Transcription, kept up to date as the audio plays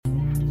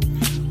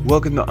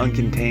Welcome to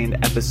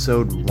Uncontained,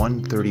 episode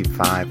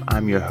 135.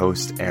 I'm your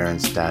host, Aaron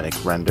Static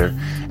Render,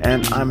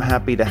 and I'm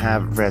happy to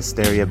have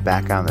Rasteria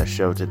back on the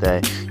show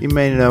today. You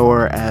may know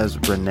her as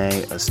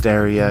Renee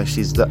Asteria.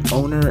 She's the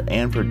owner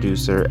and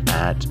producer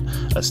at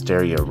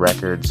Asteria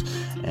Records,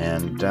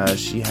 and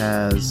she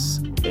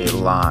has a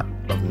lot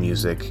of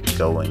music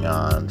going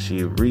on.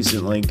 She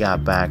recently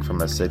got back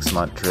from a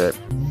 6-month trip.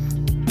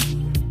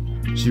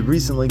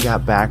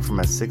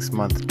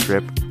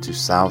 To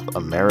South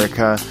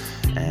America,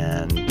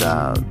 and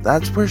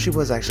that's where she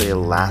was actually the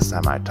last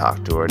time I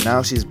talked to her.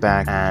 Now she's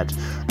back at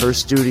her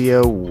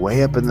studio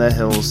way up in the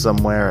hills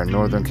somewhere in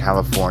Northern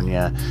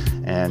California,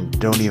 and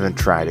don't even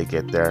try to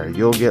get there.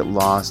 You'll get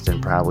lost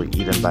and probably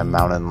eaten by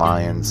mountain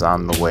lions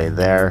on the way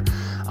there.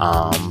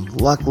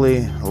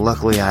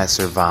 Luckily I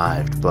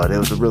survived, but it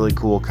was a really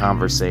cool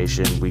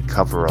conversation. We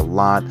cover a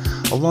lot,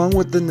 along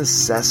with the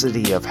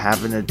necessity of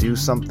having to do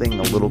something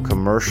a little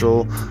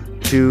commercial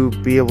to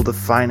be able to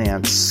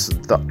finance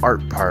the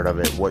art part of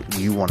it, what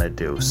you want to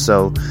do.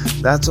 So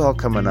that's all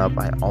coming up.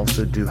 I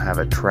also do have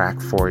a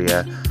track for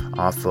you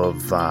off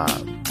of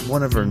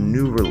one of her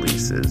new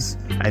releases.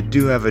 I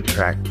do have a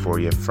track for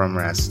you from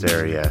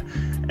Rasteria,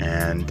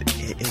 and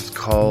it is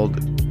called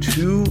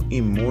To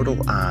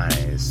Immortal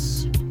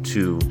Eyes.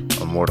 To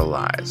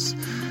Immortalize.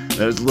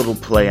 There's a little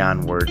play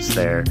on words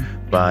there,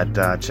 but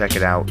check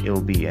it out.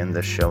 It'll be in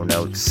the show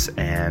notes.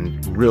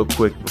 And real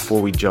quick,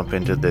 before we jump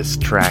into this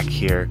track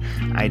here,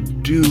 I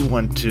do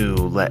want to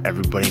let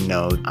everybody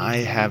know I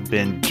have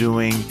been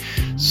doing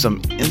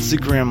some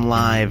Instagram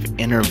Live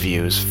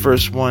interviews.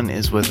 First one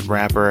is with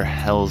rapper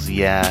Hells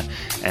Yeah,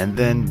 and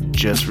then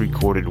just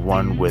recorded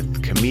one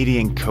with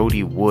comedian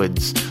Cody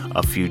Woods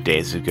a few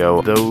days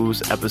ago.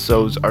 Those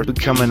episodes are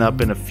coming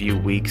up in a few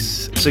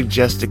weeks.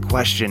 Suggest a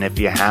question if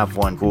you have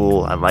one.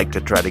 Cool. I'd like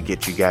to try to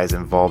get you guys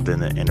involved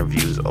in the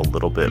interviews a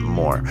little bit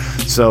more.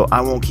 So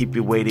I won't keep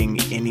you waiting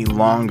any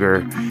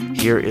longer.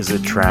 Here is a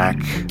track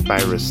by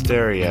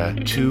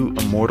Rasteria, To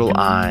Immortal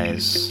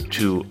Eyes,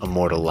 To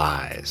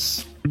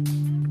Immortalize.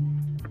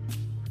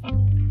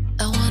 I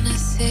wanna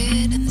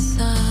sit in the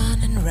sun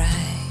and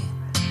write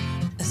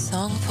a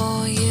song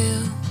for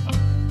you.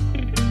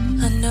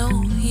 I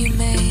know you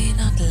may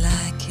not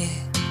like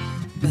it,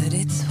 but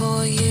it's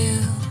for you.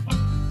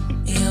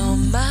 You're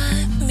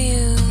my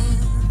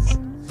muse.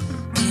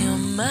 You're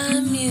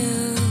my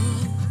muse.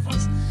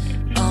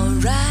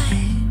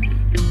 Alright,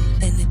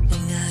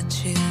 anything I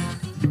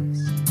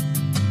choose.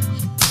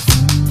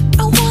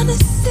 I wanna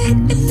sit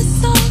in the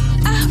song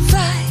I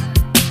write,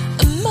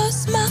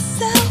 immerse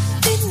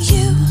myself in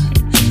you.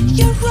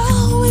 You're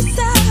always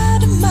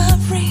out of my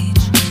reach,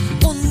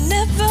 will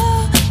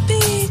never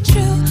be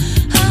true.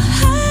 I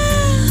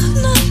have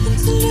nothing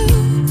to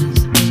lose.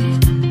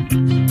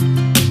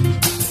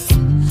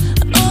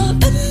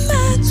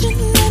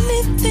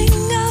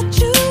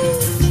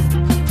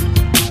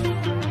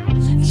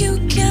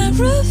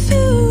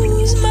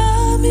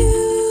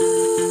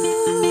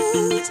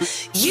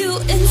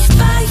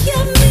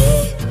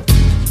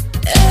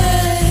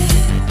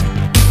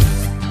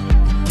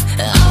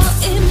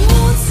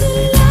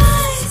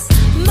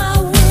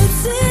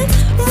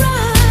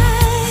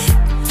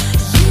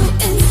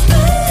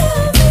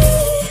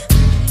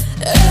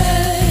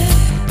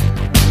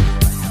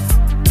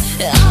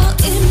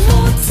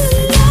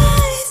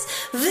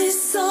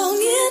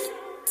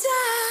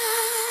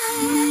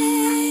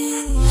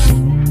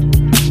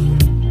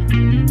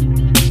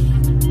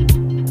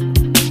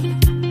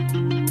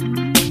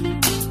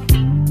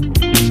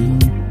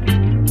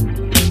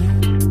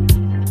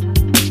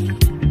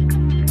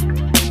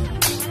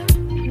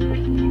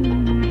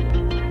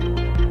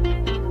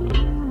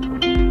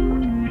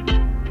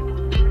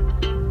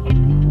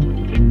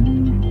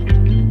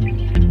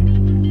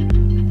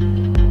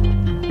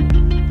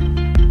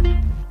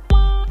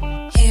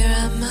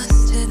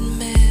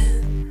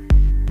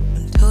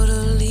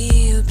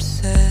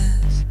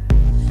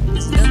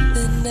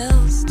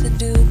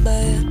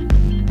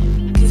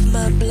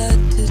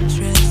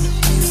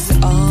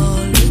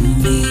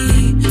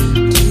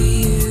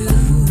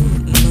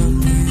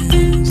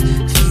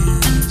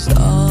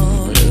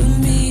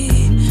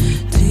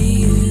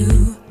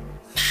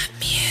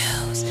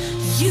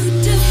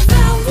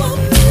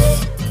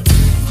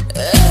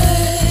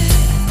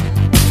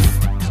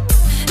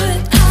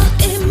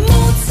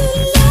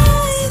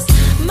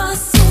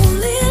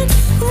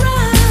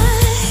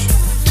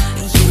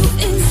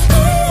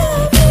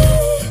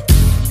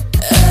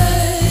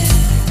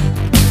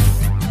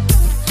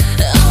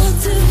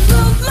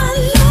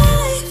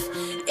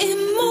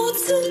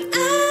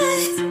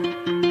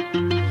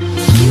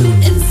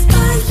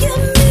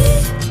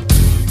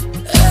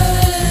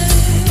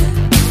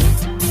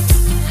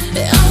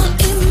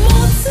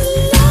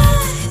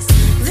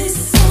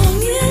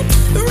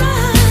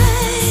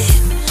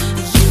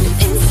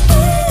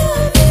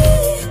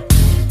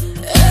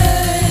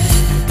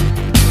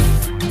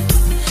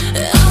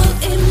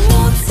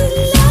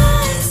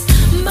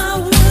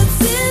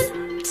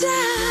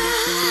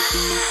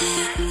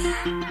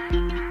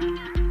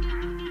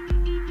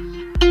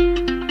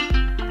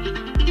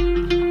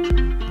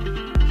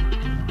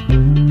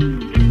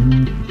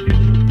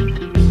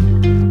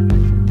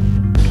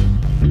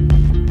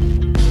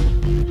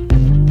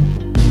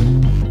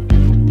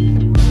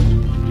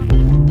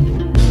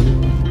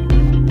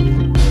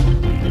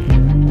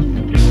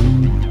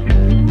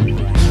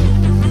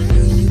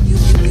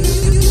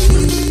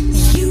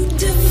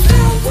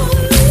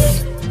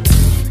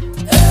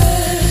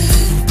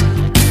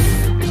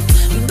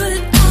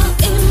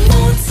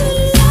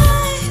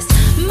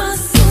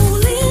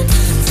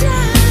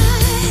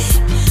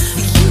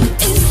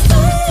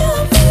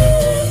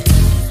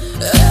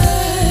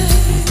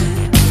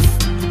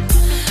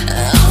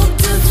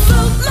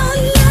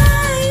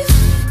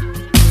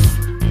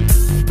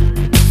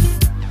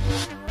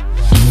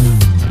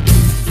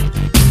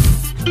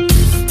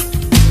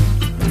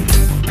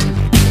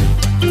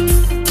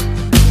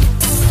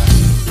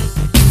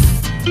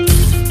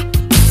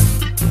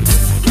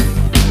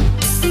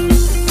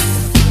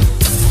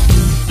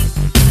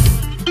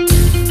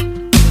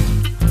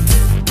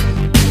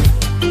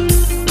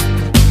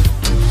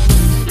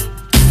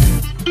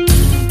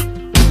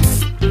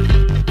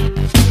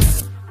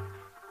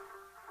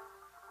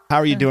 How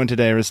are you doing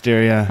today,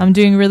 Wisteria? I'm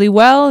doing really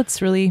well. It's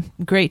really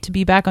great to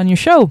be back on your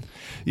show.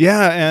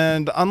 Yeah,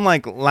 and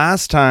unlike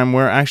last time,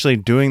 we're actually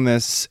doing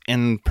this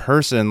in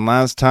person.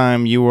 Last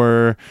time you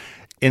were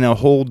in a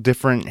whole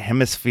different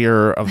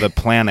hemisphere of the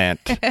planet.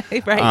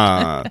 Right.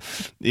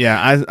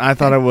 I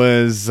thought it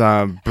was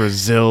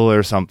Brazil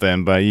or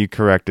something, but you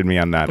corrected me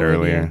on that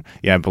earlier.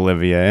 Yeah,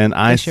 Bolivia. And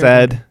I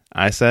said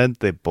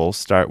they both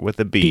start with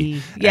a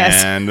B.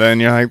 Yes. And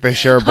then you're like, they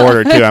share a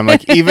border too. I'm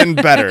like, even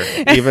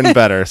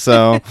better.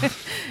 So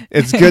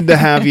it's good to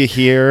have you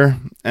here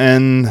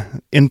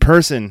and in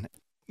person.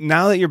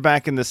 Now that you're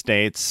back in the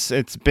States,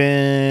 it's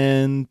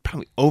been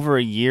probably over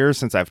a year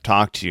since I've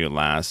talked to you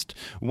last.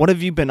 What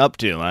have you been up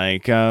to?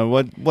 Like,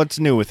 what's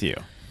new with you?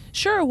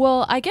 Sure.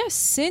 Well, I guess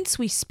since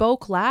we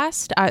spoke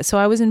last, so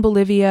I was in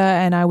Bolivia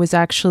and I was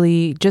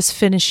actually just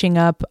finishing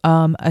up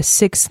a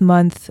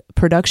 6-month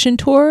production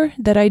tour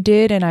that I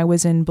did. And I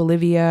was in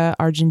Bolivia,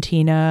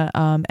 Argentina,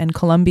 and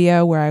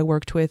Colombia, where I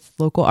worked with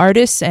local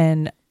artists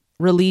and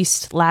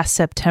released last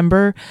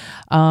September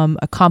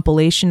a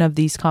compilation of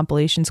these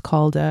compilations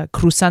called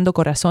Cruzando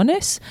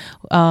Corazones.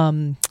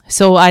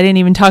 So I didn't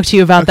even talk to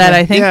you about that,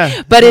 I think.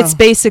 But it's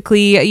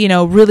basically,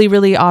 really,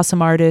 really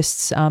awesome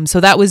artists. So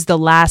that was the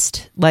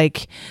last,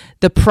 right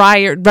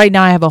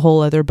now I have a whole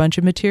other bunch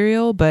of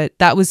material, but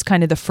that was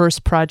kind of the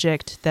first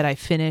project that I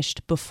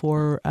finished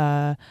before,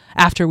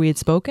 after we had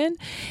spoken.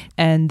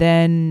 And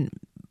then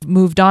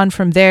moved on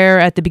from there.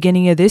 At the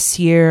beginning of this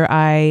year,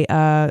 I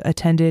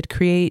attended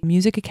Create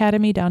Music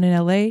Academy down in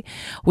LA,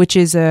 which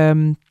is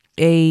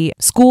a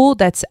school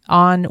that's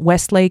on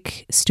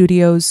Westlake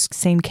Studios'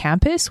 same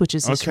campus, which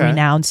is this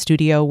renowned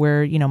studio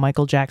where,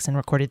 Michael Jackson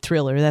recorded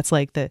Thriller. That's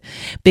like the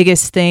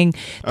biggest thing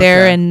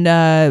there. And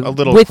a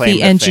little with claim the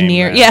to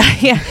engineer. fame,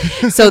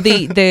 Yeah. So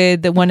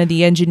the one of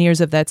the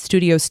engineers of that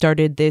studio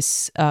started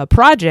this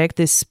project,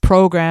 this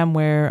program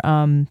where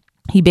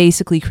he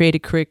basically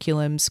created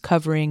curriculums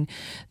covering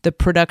the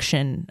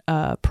production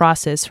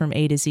process from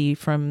A to Z,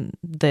 from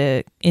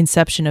the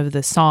inception of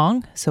the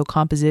song, so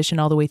composition,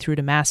 all the way through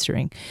to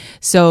mastering.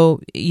 So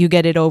you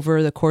get it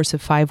over the course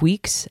of 5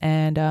 weeks,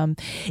 and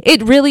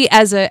it really,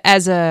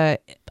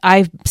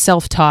 I've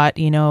self-taught,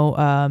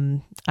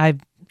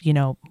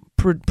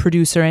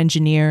 producer,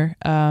 engineer,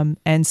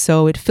 and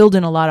so it filled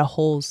in a lot of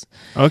holes.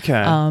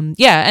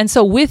 And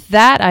so with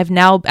that, I've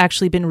now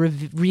actually been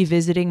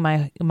revisiting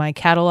my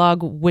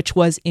catalog, which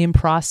was in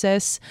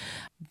process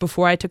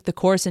before I took the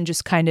course, and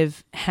just kind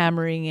of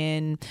hammering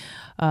in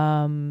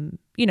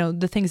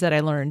the things that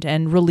I learned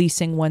and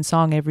releasing one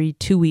song every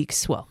 2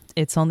 weeks. Well,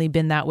 it's only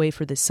been that way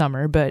for this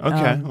summer, but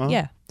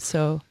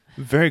so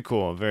Very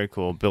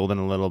cool. Building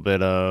a little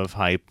bit of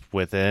hype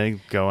with it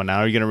going out.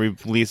 Are you going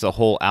to release a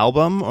whole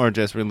album or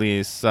just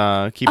release,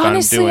 Honestly, on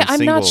doing singles?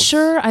 I'm not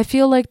sure. I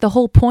feel like the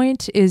whole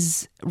point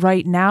is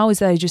right now is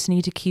that I just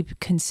need to keep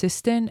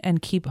consistent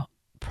and keep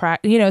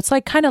it's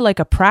like kind of like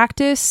a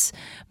practice,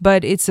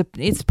 but it's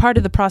part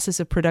of the process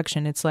of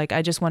production. It's like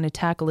I just want to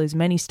tackle as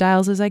many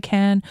styles as I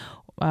can,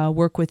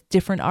 work with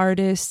different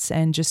artists,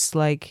 and just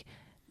like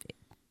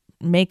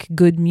make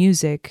good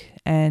music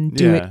and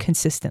do it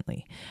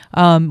consistently.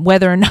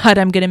 Whether or not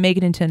I'm going to make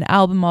it into an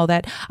album, all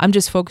that, I'm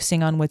just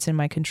focusing on what's in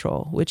my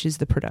control, which is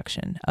the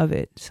production of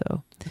it.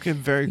 So okay,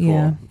 very cool.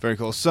 Yeah. Very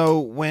cool. So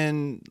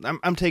when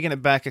I'm taking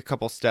it back a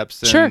couple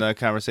steps in the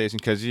conversation,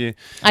 because you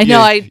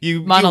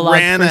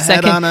ran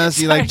ahead on us.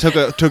 You like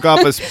took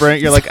off a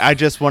sprint. You're like, I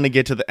just want to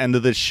get to the end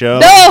of the show,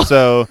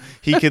 so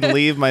he can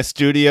leave my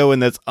studio in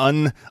this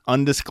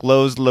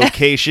undisclosed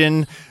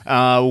location,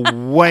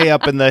 way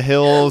up in the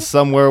hills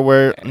somewhere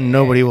where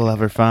nobody will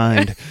ever find.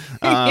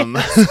 All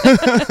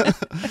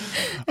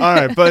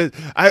right, but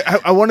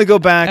I want to go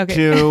back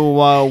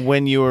to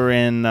when you were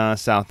in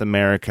South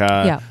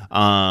America,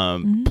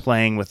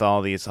 playing with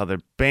all these other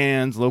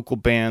bands, local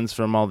bands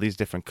from all these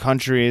different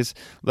countries.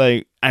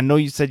 Like, I know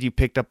you said you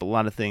picked up a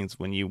lot of things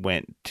when you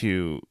went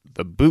to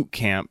the boot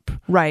camp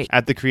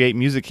at the Create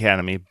Music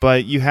Academy,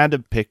 but you had to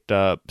pick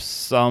up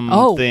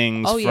some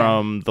things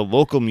from the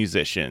local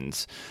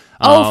musicians.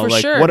 For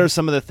sure. What are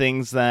some of the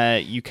things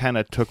that you kind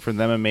of took from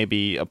them and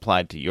maybe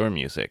applied to your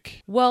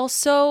music? Well,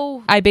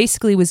 so I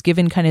basically was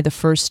given kind of the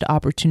first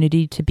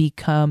opportunity to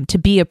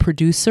be a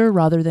producer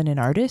rather than an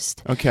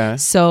artist. Okay.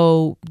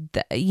 So,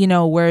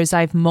 whereas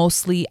I'm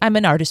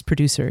an artist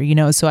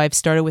producer, so I've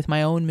started with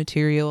my own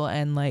material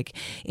and like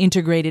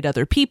integrated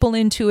other people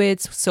into it.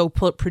 So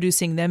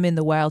producing them in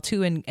the wild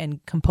too,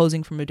 and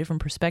composing from a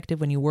different perspective.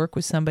 When you work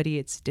with somebody,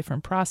 it's a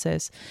different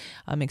process,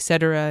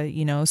 etc.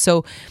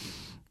 So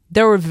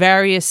there were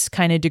various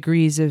kind of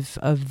degrees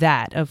of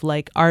that, of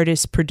like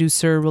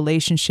artist-producer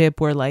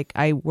relationship, where like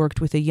I worked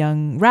with a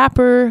young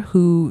rapper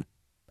who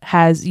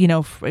has,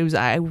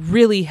 I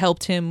really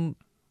helped him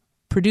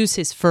produce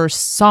his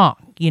first song,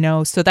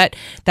 so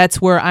that's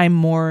where I'm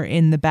more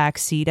in the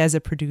backseat as a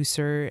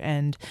producer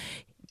and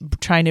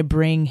trying to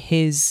bring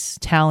his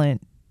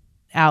talent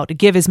out, to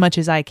give as much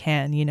as I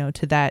can,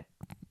 to that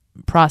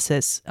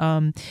process.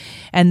 And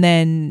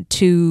then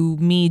to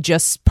me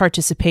just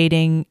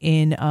participating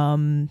in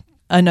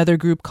another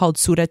group called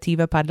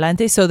Surativa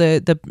Parlante. So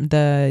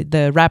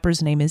the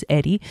rapper's name is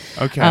Eddie.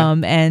 Okay.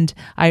 And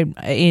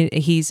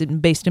he's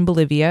based in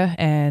Bolivia,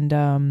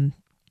 and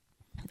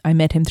I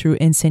met him through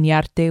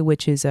Enseñarte,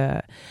 which is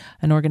an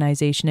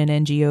organization, an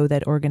NGO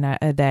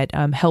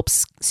that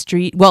helps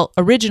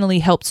originally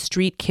helped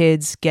street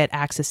kids get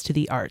access to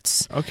the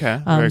arts.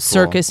 Okay. Very cool.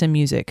 Circus and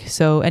music.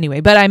 So anyway,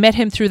 but I met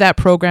him through that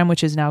program,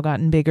 which has now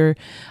gotten bigger.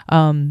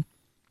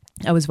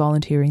 I was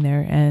volunteering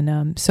there,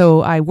 and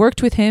so I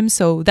worked with him.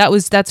 So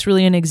that's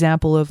really an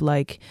example of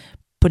like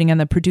putting on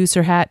the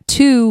producer hat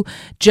to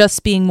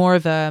just being more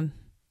of a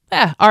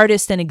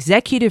artist and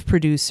executive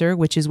producer,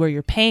 which is where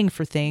you're paying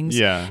for things,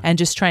 and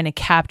just trying to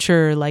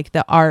capture like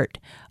the art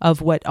of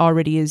what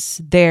already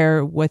is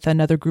there with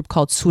another group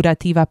called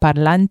Surativa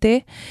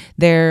Parlante.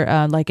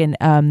 They're like an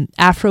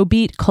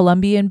Afrobeat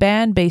Colombian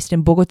band based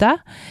in Bogota,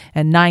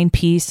 and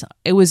 9-piece.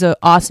 It was an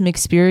awesome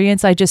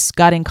experience. I just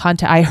got in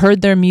contact. I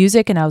heard their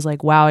music and I was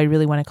like, wow, I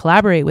really want to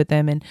collaborate with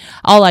them. And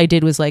all I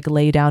did was like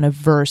lay down a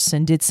verse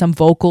and did some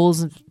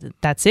vocals.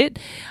 That's it.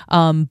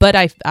 But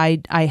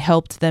I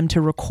helped them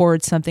to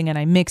record something, and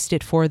I mixed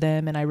it for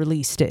them and I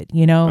released it,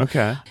 you know?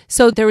 Okay.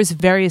 So there was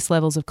various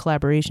levels of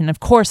collaboration. Of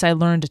course, I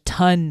learned a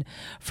ton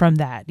from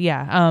that.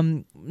 Yeah.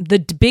 The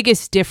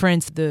biggest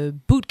difference, the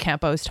boot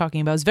camp I was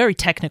talking about, is very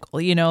technical,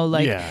 you know,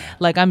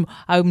 like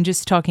I'm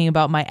just talking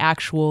about my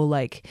actual,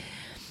 like,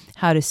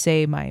 how to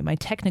say, my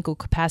technical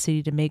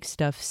capacity to make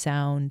stuff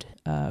sound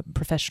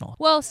professional.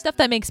 Well, stuff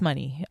that makes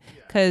money,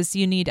 because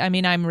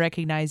I'm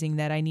recognizing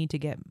that I need to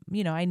get,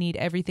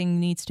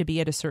 everything needs to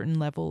be at a certain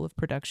level of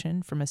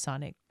production from a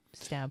sonic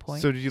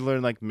standpoint. So did you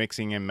learn like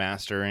mixing and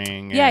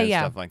mastering and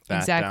stuff like that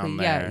exactly.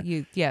 down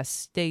there? Yeah,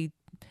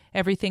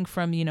 everything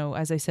from,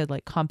 as I said,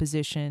 like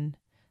composition,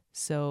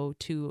 so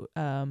to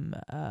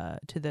the,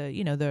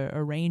 the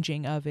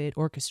arranging of it,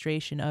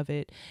 orchestration of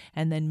it,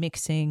 and then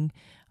mixing,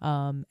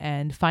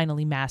 and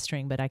finally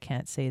mastering. But I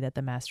can't say that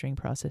the mastering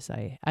process,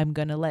 I'm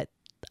going to let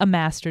a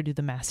master do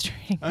the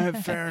mastering.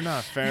 Fair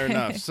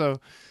enough. So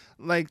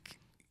like,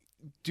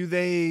 do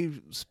they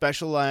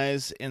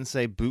specialize in,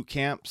 say, boot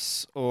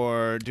camps,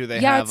 or do they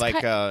have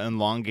like an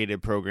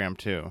elongated program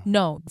too?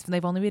 No,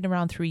 they've only been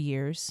around 3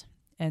 years.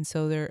 And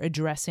so they're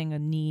addressing a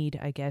need,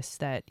 I guess,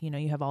 that,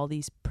 you have all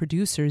these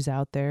producers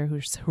out there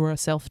who are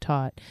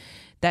self-taught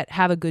that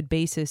have a good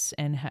basis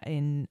and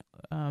in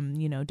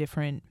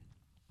different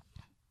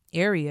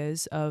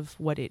areas of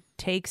what it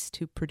takes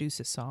to produce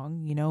a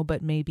song,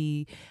 but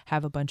maybe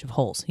have a bunch of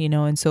holes,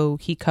 and so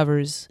he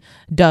covers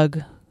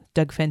Doug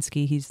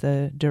Fensky. He's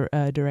the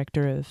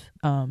director of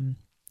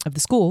the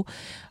school,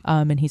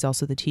 and he's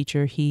also the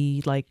teacher.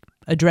 He like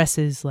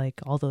addresses like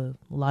a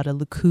lot of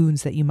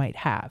lacunes that you might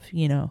have,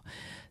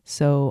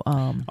 So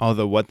all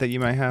the what that you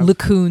might have?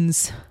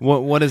 Lacunes.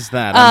 What is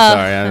that?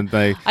 I'm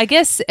sorry. I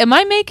guess, am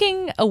I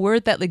making a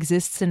word that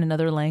exists in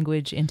another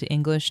language into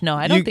English? No,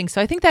 I don't think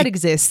so. I think that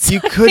exists.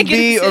 You could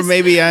be, or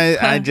maybe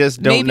I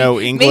just don't know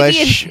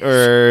English,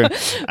 or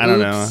I don't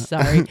know.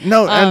 Sorry.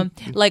 No.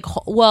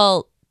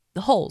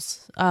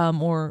 Holes,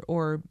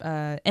 or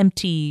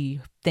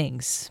empty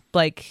things,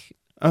 like.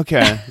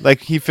 Okay, like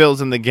he fills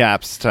in the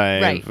gaps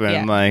type, right,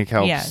 and like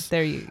helps. Yeah,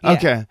 there you. Yeah.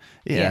 Okay,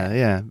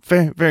 yeah,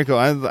 very, very cool.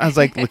 I was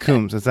like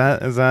lacunes. Is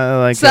that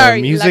like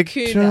sorry, music?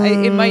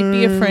 Lacune. It might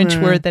be a French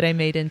word that I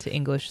made into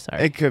English.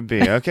 Sorry, it could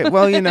be. Okay,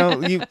 well,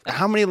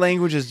 how many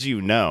languages do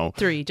you know?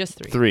 3, just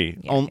 3. 3,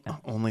 yeah,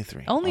 only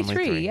 3. Only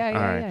 3. Yeah, All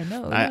right. yeah.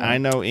 No, I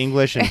know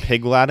English and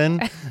Pig Latin,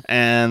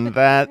 and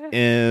that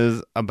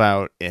is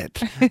about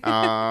it.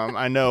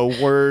 I know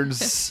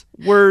words,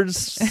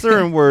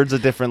 certain words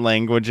of different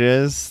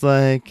languages,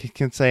 like you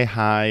can say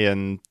hi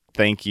and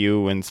thank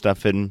you and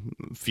stuff in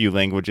a few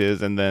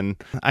languages, and then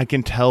I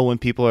can tell when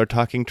people are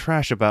talking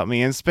trash about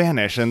me in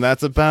Spanish, and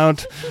that's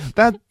about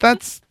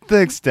that's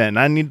the extent.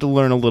 I need to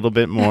learn a little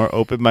bit more,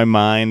 open my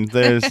mind.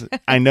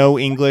 I know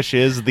English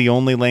is the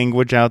only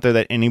language out there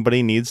that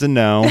anybody needs to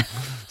know.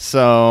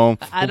 So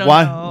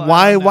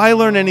why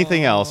learn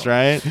anything else,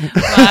 right?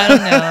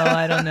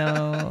 I don't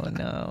know.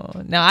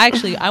 No,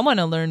 actually, I want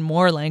to learn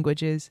more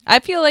languages. I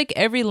feel like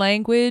every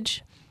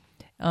language,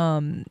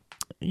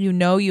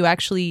 you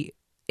actually,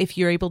 if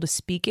you're able to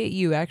speak it,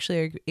 you actually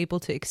are able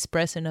to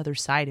express another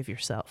side of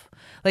yourself.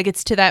 Like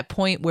it's to that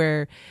point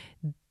where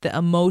the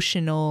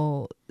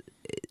emotion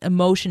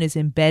is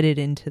embedded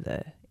into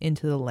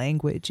the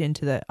language,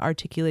 into the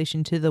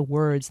articulation, to the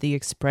words, the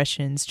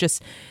expressions,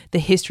 just the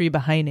history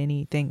behind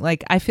anything.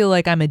 Like I feel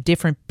like I'm a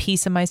different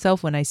piece of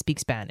myself when I speak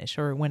Spanish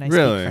or when I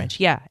speak French.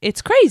 Yeah,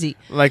 it's crazy.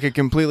 Like a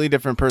completely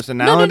different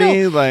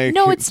personality?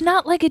 No, it's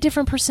not like a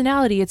different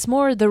personality. It's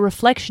more the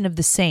reflection of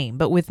the same,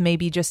 but with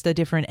maybe just a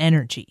different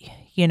energy,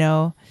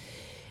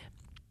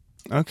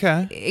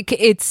 Okay.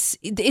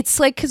 It's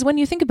like, because when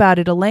you think about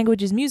it, a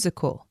language is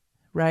musical.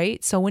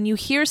 Right? So when you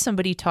hear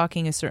somebody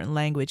talking a certain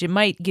language, it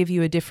might give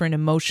you a different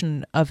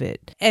emotion of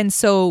it. And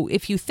so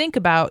if you think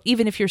about,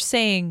 even if you're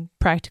saying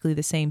practically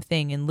the same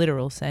thing in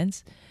literal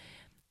sense,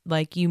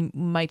 like you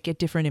might get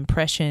different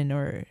impression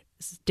or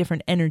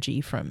different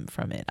energy from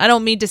it. I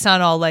don't mean to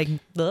sound all like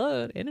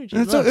energy.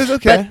 It's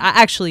okay. But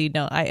I actually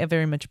no, I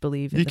very much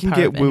believe in You the can power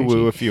get of energy.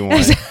 woo-woo if you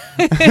want.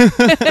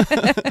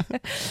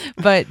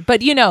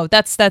 but you know,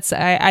 that's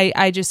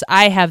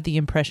I have the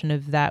impression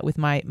of that with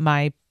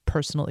my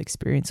personal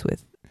experience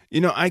with. You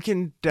know, I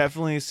can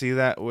definitely see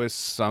that with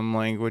some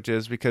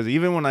languages, because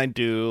even when I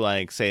do,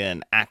 like, say,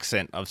 an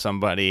accent of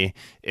somebody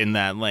in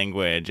that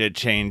language, it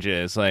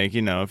changes. Like,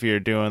 you know, if you're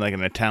doing, like,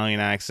 an Italian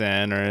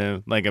accent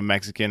or, like, a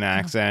Mexican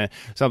accent,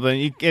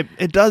 something,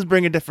 it does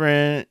bring a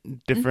different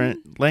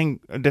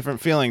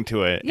feeling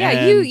to it. Yeah,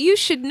 and you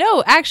should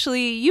know.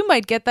 Actually, you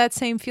might get that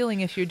same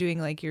feeling if you're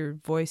doing, like, your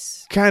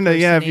voice. Kind of,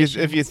 yeah, if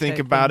you think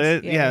type about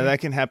things. it. Yeah,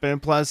 that can happen.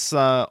 Plus,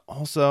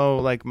 also,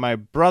 like, my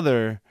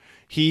brother,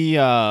 he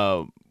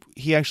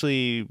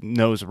actually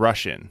knows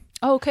Russian.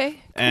 Oh, okay. Cool.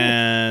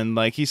 And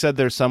like he said,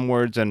 there's some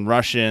words in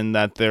Russian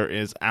that there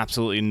is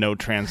absolutely no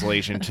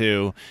translation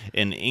to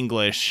in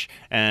English,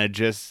 and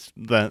just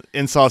the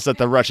insults that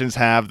the Russians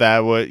have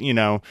that would, you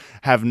know,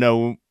 have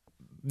no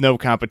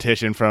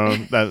competition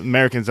from that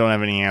Americans don't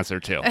have any answer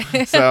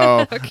to.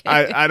 So Okay.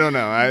 I don't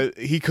know.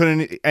 He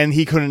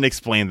couldn't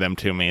explain them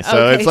to me. So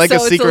Okay, it's like so a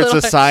it's a secret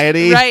little-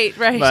 society. Right.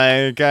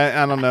 Like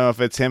I don't know if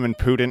it's him and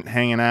Putin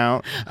hanging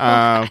out.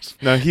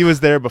 No, he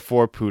was there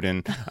before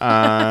Putin.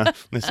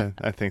 Listen,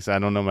 I think so. I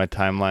don't know my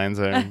timelines.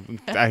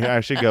 I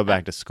should go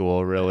back to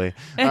school, really.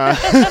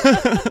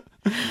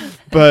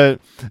 But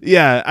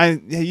yeah,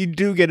 you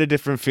do get a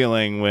different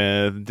feeling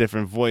with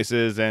different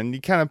voices, and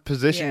you kind of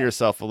position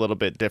yourself a little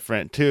bit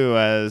different too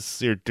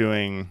as you're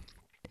doing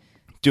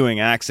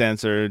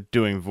accents or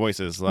doing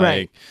voices. Like,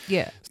 Right.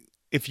 Yeah.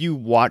 if you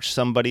watch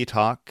somebody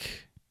talk,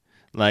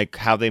 like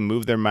how they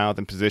move their mouth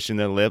and position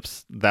their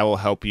lips, that will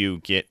help you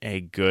get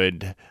a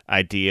good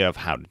idea of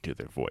how to do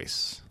their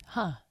voice.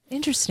 Huh.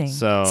 Interesting.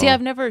 So-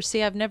 I've never.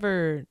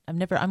 I'm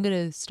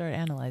gonna start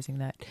analyzing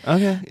that.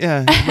 Okay,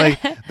 yeah. Like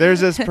there's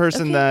this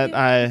person Okay, that yeah,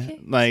 I okay.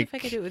 like. See if I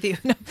can do it with you.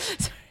 No,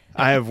 sorry.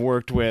 I have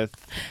worked with,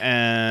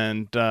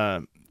 and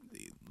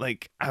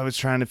like I was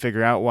trying to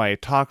figure out why he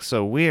talks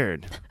so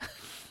weird.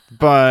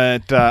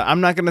 But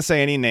I'm not going to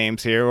say any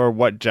names here or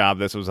what job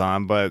this was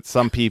on, but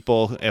some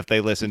people, if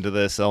they listen to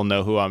this, they'll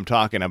know who I'm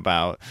talking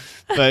about.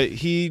 But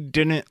he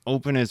didn't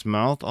open his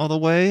mouth all the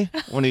way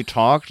when he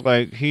talked.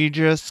 Like, he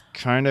just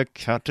kind of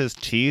kept his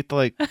teeth,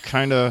 like,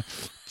 kind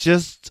of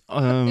just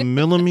a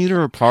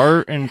millimeter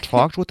apart and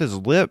talked with his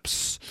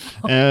lips.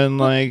 And,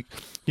 like,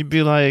 he'd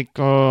be like,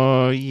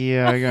 oh,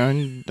 yeah, I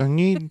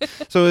need...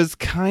 So it's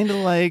kind of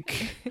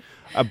like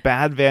a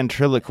bad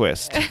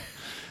ventriloquist.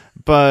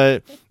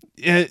 But...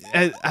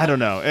 I don't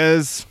know.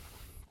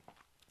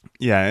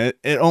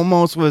 It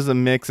almost was a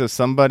mix of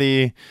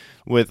somebody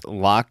with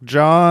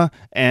lockjaw,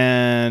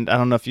 and I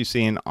don't know if you've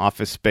seen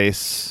Office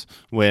Space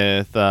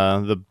with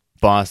the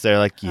boss there.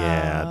 Like,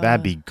 yeah,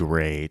 that'd be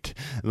great.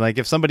 Like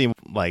if somebody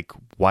like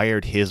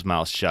wired his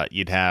mouth shut,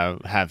 you'd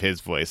have his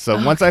voice.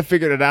 So once I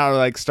figured it out, I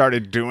like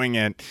started doing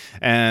it,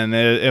 and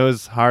it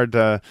was hard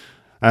to.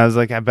 I was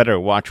like, I better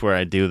watch where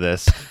I do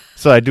this.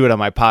 So I do it on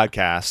my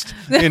podcast,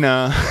 you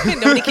know.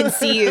 Nobody can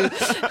see you.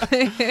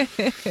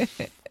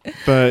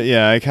 But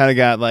yeah, I kind of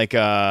got like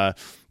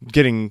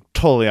getting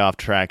totally off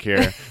track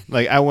here.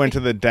 Like I went to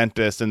the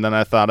dentist, and then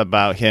I thought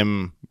about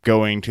him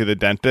going to the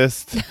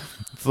dentist.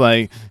 It's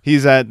like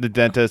he's at the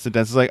dentist. The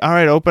dentist's like, "All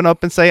right, open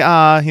up and say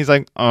ah." He's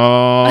like,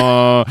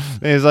 "Oh."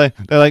 And he's like,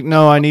 they're like,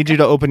 "No, I need you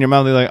to open your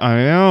mouth." They're like, "I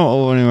am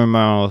opening my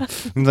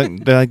mouth." He's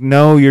like, they're like,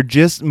 "No, you're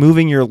just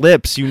moving your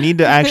lips. You need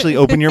to actually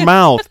open your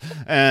mouth."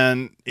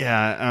 And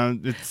yeah,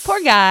 it's Poor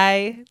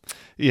guy.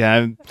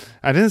 yeah.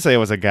 I didn't say it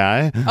was a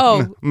guy.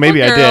 Oh,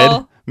 maybe poor I girl.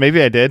 did.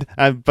 Maybe I did,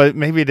 but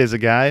maybe it is a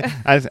guy.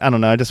 I don't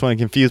know. I just want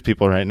to confuse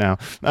people right now.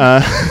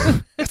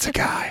 It's a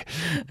guy,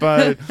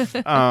 but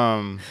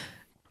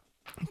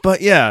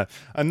yeah.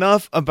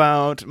 Enough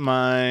about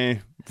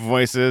my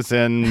voices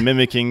and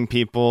mimicking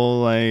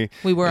people.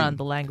 We were on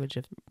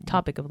the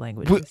topic of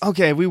languages.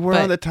 We were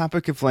on the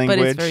topic of language,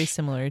 but it's very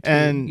similar to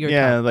and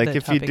your like the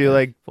if you topic do of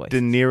like voices. De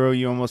Niro,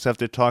 you almost have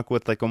to talk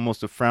with like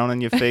almost a frown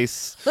on your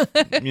face.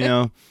 You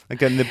know,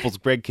 like a nipples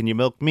bread. Can you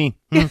milk me?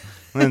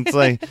 And it's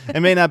like it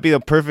may not be the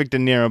perfect De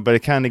Niro, but it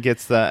kind of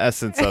gets the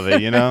essence of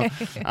it, you know.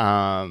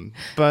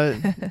 But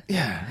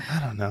yeah, I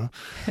don't know.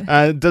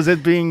 Does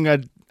it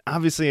being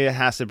obviously it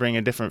has to bring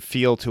a different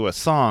feel to a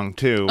song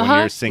too when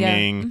you're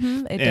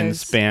singing it in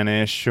does.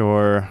 Spanish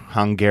or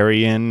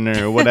Hungarian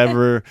or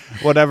whatever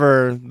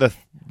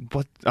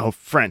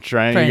French,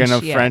 right? French, You're gonna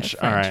yeah, French.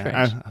 All French, right,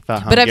 French. I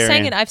thought But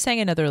Hungarian. I've sang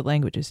in other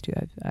languages too.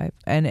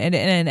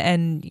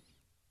 And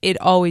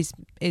it always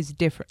is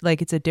different.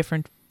 Like it's a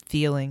different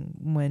feeling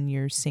when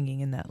you're singing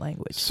in that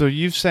language. So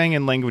you've sang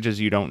in languages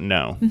you don't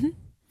know. Mm-hmm.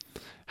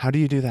 How do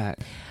you do that?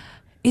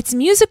 It's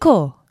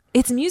musical.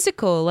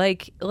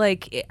 Like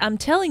I'm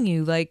telling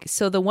you, like,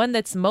 so the one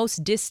that's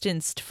most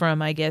distanced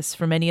from, I guess,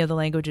 from any of the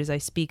languages I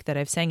speak that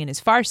I've sang in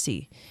is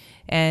Farsi.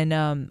 And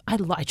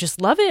I just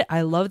love it.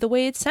 I love the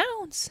way it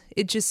sounds.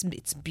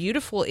 It's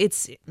beautiful. I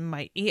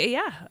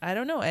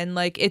don't know. And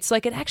like, it's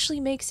like, it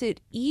actually makes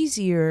it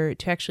easier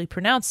to actually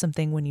pronounce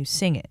something when you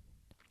sing it.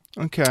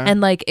 Okay.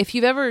 And like, if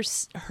you've ever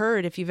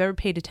heard, if you've ever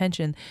paid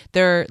attention,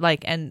 they're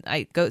like, and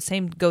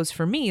same goes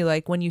for me.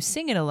 Like, when you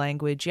sing in a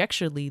language, you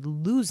actually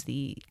lose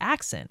the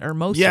accent or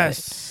most of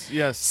it.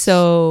 Yes.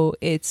 So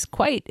it's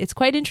quite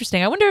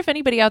interesting. I wonder if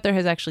anybody out there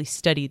has actually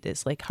studied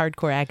this, like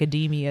hardcore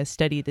academia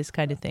studied this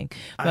kind of thing.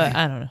 But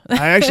I don't know.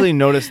 I actually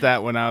noticed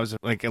that when I was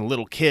like a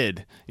little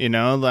kid,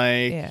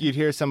 like you'd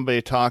hear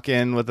somebody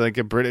talking with like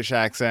a British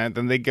accent,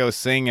 and they go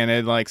sing, and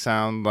it like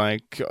sound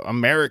like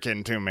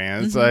American to me.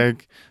 And it's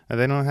like,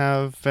 they don't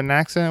have an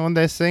accent when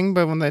they sing,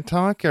 but when they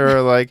talk,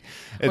 or like,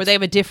 or they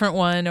have a different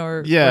one,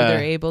 or they're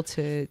able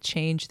to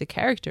change the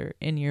character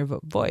in your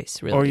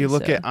voice. Really, or you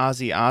look at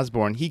Ozzy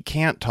Osbourne; he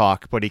can't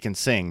talk, but he can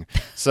sing.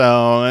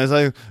 So it's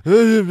like,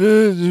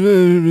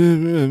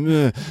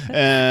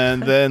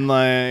 and then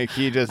like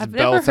he just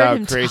belts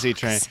out Crazy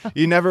Train. So.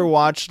 You never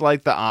watched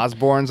like the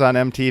Osbournes on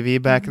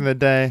MTV back in the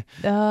day?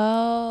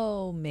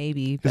 Oh,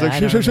 maybe. He's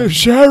like,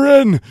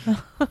 Sharon.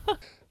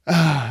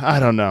 I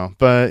don't know,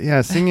 but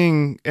yeah,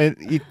 singing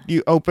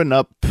you open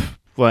up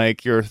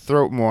like your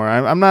throat more.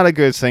 I'm not a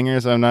good singer,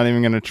 so I'm not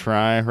even gonna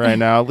try right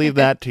now. I'll leave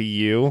that to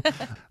you.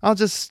 I'll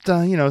just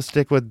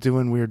stick with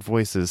doing weird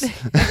voices.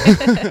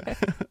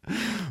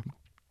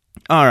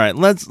 All right,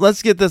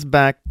 let's get this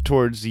back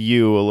towards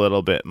you a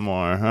little bit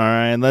more. All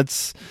right,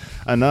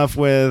 enough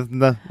with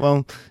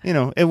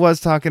it was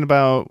talking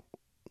about.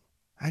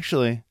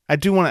 Actually, I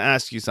do want to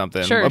ask you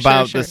something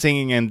about the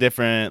singing in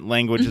different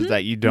languages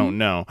that you don't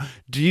know.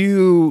 Do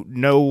you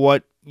know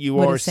what you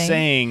are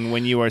saying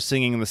when you are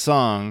singing the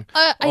song?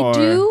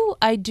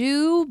 I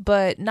do,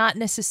 but not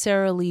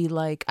necessarily.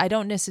 Like, I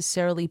don't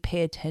necessarily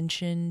pay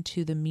attention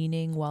to the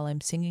meaning while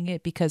I'm singing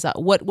it, because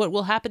what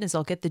will happen is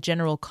I'll get the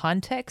general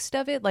context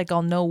of it. Like,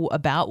 I'll know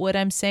about what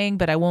I'm saying,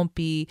 but I won't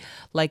be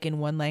like in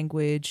one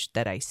language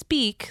that I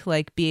speak,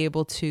 like be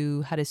able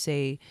to,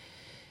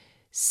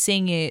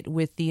 sing it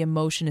with the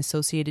emotion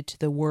associated to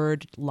the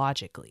word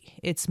logically.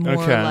 It's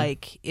more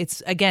like,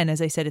 it's, again,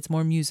 as I said, it's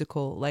more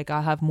musical. Like,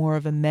 I'll have more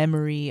of a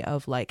memory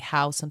of like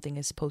how something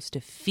is supposed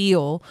to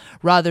feel,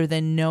 rather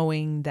than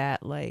knowing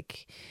that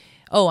like,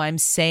 oh, I'm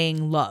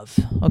saying love.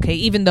 Okay.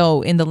 Even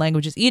though in the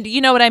languages, you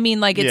know what I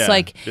mean? Like, it's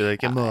like,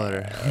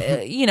 amore.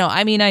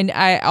 I mean,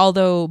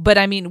 but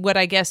I mean, what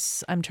I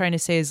guess I'm trying to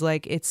say is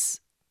like, it's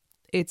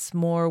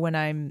more when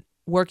I'm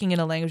working in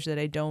a language that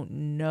I don't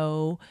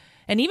know.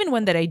 And even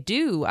one that I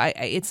do,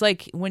 it's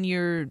like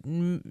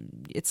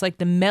it's like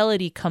the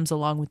melody comes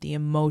along with the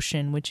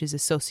emotion, which is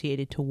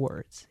associated to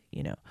words.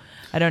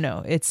 I don't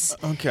know. It's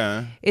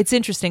okay. It's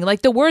interesting.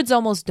 Like, the words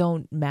almost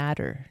don't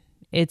matter.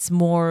 It's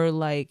more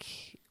like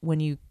when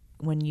you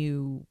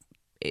the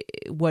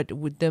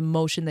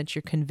emotion that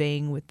you're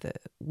conveying with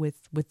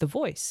the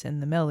voice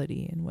and the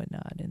melody and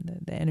whatnot,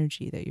 and the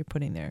energy that you're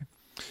putting there.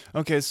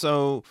 Okay,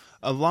 so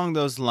along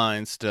those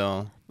lines,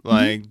 still,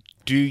 like,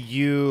 do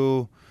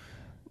you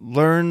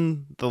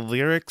learn the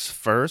lyrics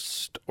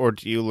first, or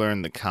do you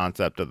learn the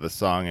concept of the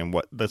song and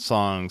what the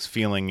song's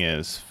feeling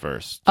is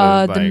first?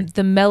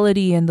 The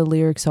melody and the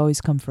lyrics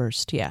always come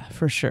first. Yeah,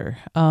 for sure.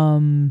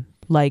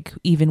 Like,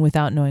 even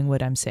without knowing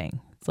what I'm saying,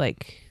 it's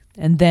like,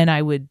 and then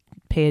I would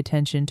pay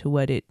attention to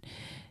what it,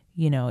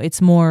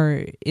 it's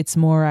more.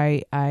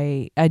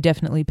 I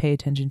definitely pay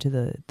attention to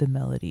the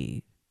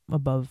melody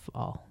above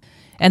all,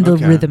 and the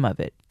rhythm of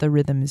it. The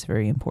rhythm is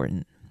very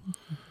important.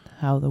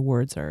 How the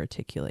words are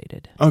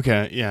articulated.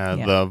 Okay, yeah,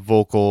 the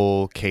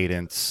vocal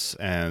cadence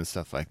and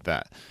stuff like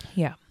that.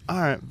 Yeah. All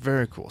right,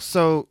 very cool.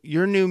 So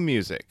your new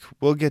music,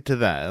 we'll get to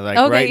that. Like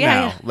now,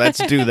 yeah.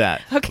 Let's do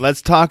that. Okay.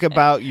 Let's talk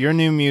about your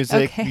new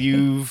music. Okay.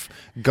 You've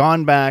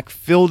gone back,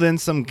 filled in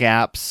some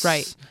gaps,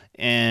 right,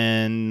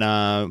 and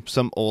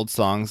some old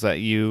songs that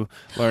you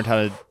learned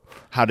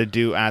how to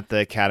do at the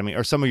Academy,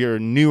 or some of your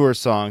newer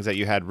songs that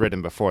you had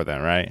written before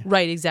then, right?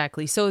 Right,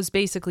 exactly. So it's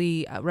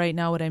basically, right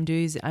now what I'm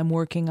doing is I'm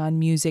working on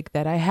music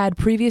that I had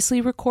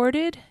previously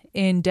recorded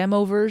in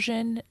demo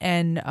version,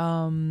 and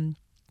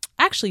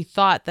actually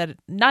thought that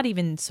not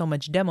even so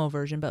much demo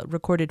version, but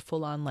recorded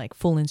full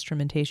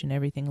instrumentation,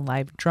 everything,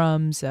 live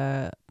drums,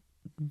 a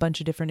bunch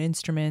of different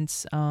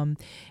instruments,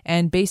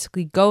 and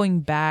basically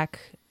going back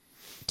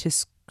to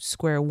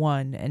square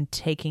one and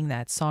taking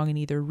that song and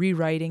either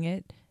rewriting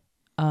it,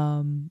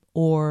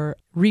 or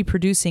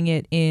reproducing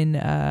it in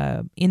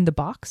the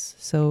box.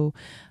 So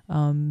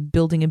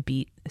building a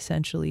beat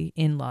essentially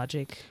in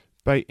Logic.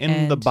 By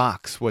in the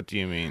box, what do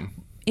you mean?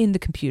 In the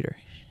computer.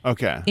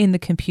 Okay. In the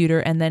computer,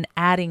 and then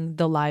adding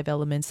the live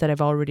elements that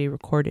I've already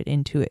recorded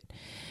into it,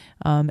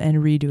 and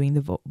redoing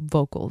the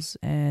vocals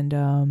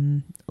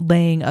and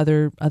laying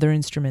other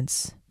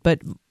instruments,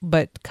 but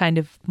kind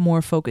of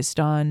more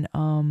focused on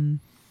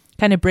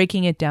kind of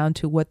breaking it down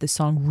to what the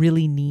song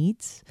really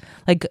needs.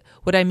 Like,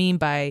 what I mean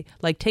by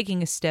like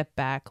taking a step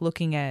back,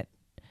 looking at,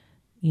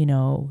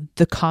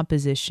 the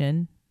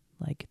composition,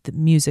 like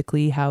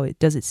musically, how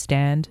does it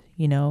stand?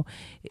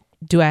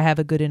 Do I have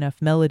a good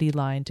enough melody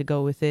line to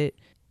go with it?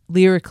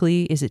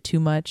 Lyrically, is it too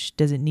much?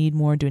 Does it need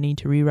more? Do I need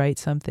to rewrite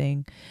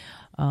something?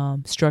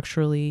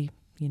 Structurally,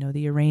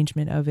 the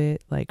arrangement of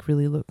it, like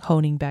really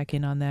honing back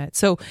in on that.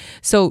 So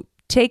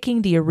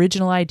taking the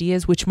original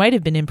ideas, which might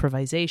have been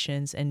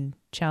improvisations, and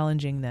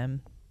challenging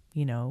them,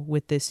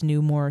 with this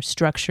new, more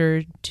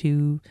structure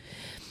to,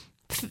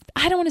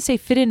 I don't want to say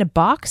fit in a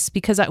box,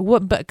 because I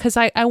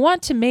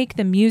want to make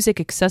the music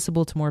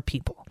accessible to more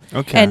people.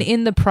 Okay. And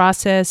in the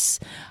process,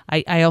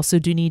 I also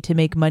do need to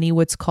make money,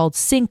 what's called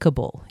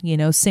syncable,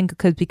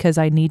 because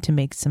I need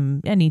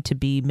to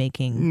be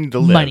making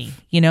money,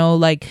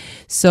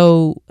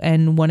 so,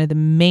 and one of the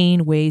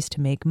main ways to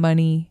make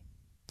money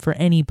for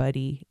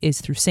anybody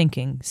is through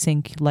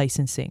sync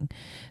licensing.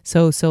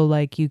 So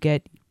like you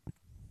get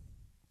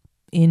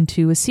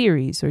into a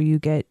series, or you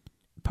get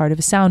part of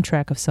a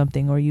soundtrack of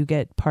something, or you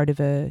get part of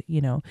a,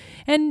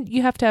 and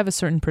you have to have a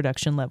certain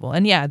production level.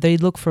 And yeah, they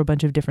look for a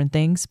bunch of different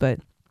things, but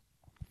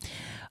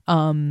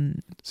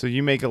so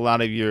you make a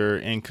lot of your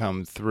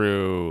income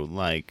through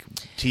like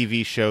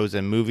TV shows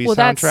and movie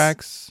soundtracks?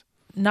 That's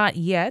not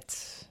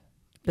yet,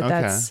 but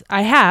okay.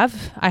 I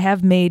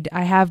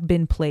have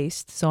been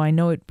placed, so I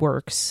know it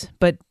works,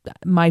 but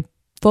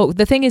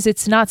the thing is,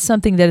 it's not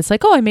something that it's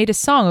like, oh, I made a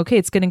song, okay,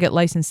 it's going to get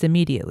licensed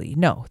immediately.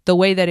 No, the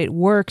way that it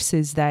works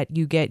is that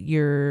you get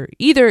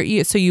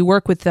so you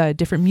work with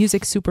different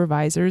music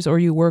supervisors, or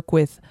you work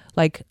with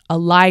like a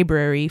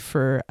library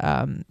for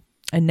a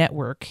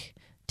network,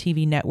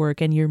 TV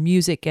network, and your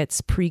music gets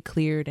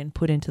pre-cleared and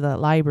put into the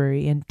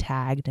library and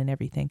tagged and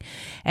everything.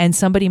 And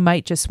somebody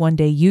might just one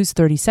day use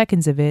 30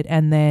 seconds of it,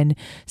 and then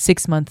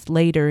 6 months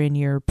later in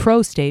your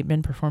pro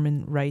statement,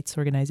 performance rights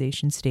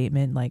organization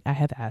statement, like I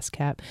have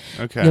ASCAP,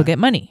 okay, you'll get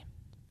money.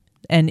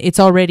 And it's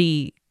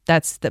already,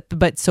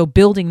 so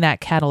building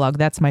that catalog,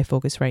 that's my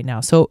focus right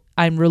now. So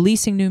I'm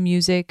releasing new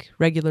music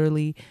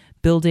regularly,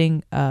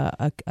 building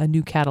a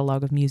new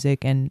catalog of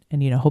music, and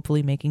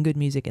hopefully making good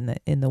music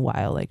in the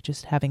while, like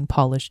just having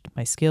polished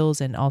my skills.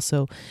 And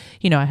also,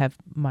 I have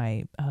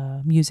my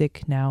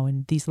music now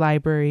in these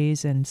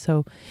libraries, and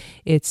so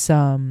it's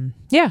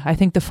I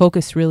think the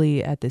focus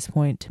really at this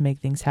point to make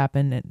things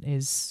happen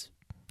is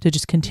to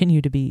just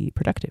continue to be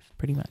productive,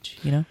 pretty much.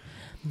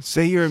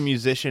 Say you're a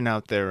musician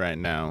out there right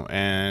now,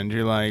 and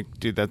you're like,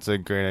 dude, that's a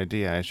great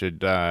idea. I should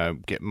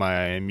get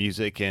my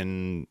music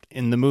in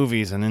the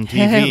movies and in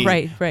TV.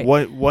 Right.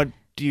 What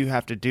do you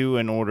have to do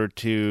in order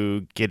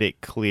to get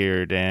it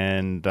cleared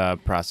and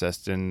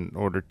processed in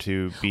order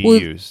to be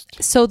used?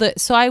 So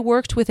I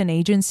worked with an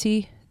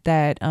agency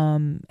that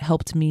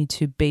helped me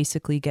to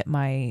basically get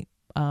my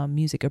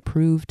music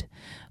approved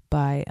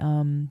by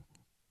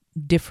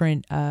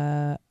different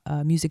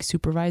music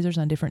supervisors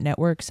on different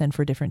networks and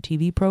for different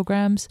TV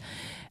programs,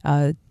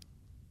 to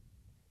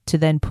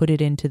then put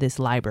it into this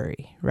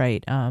library,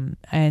 right?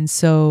 And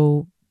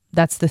so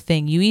that's the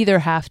thing. You either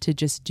have to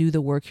just do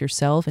the work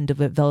yourself and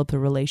develop a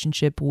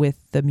relationship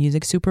with the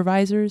music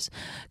supervisors,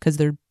 because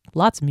there are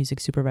lots of music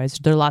supervisors.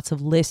 There are lots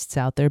of lists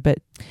out there, but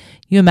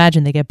you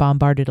imagine they get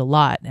bombarded a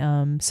lot.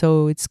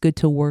 So it's good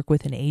to work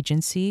with an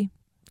agency.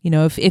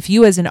 If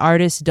you as an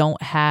artist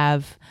don't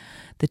have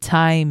the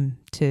time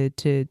to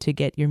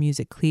get your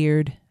music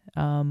cleared,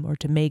 or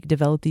to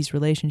develop these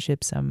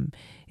relationships,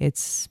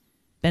 it's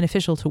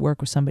beneficial to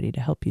work with somebody to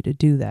help you to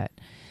do that.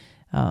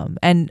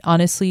 And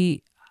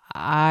honestly,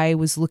 I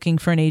was looking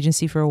for an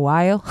agency for a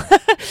while,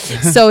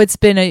 so it's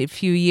been a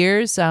few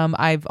years.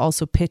 I've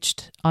also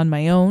pitched on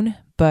my own,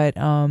 but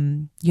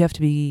you have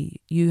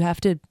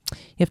to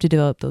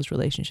develop those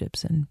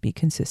relationships and be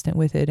consistent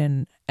with it.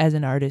 And as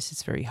an artist,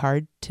 it's very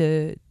hard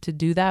to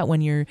do that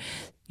when your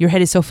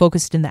head is so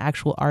focused in the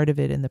actual art of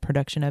it and the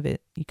production of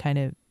it. You kind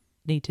of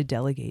need to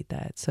delegate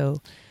that.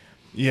 So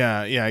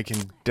yeah, I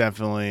can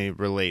definitely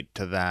relate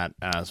to that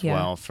as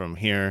well from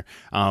here.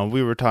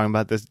 We were talking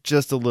about this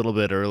just a little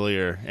bit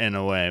earlier in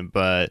a way,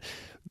 but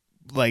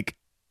like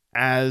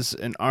as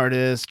an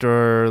artist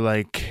or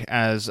like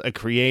as a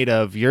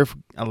creative, you're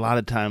a lot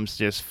of times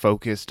just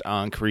focused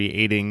on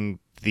creating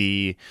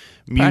the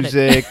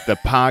music, the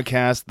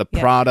podcast, the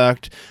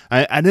product.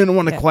 I didn't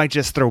want to quite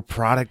just throw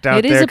product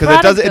out there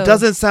because it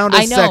doesn't sound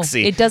as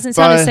sexy. It doesn't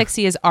sound as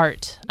sexy as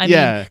art. I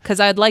mean,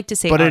 because I'd like to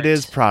say but art. It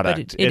is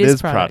product. It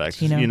is product.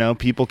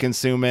 People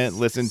consume it,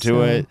 listen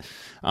to it.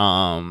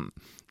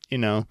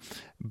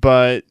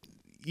 But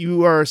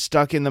you are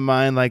stuck in the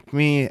mind like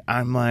me.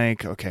 I'm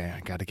like, okay, I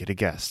got to get a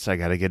guest. I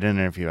got to get an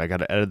interview. I got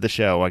to edit the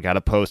show. I got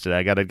to post it.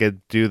 I got to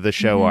do the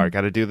show art.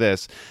 Got to do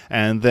this.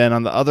 And then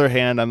on the other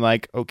hand, I'm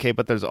like, okay,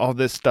 but there's all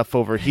this stuff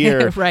over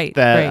here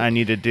I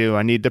need to do.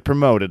 I need to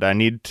promote it. I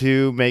need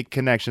to make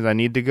connections. I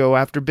need to go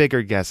after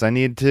bigger guests. I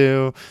need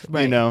to,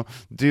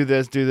 do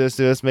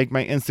this, make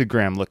my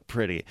Instagram look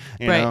pretty.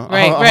 All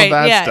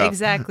that stuff.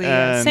 Exactly.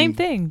 Same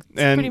thing.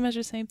 It's pretty much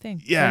the same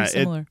thing. Yeah, very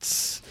similar.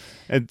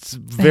 It's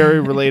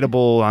very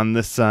relatable on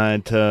this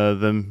side to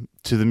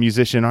the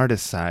musician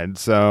artist side.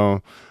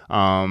 So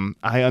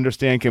I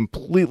understand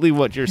completely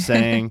what you're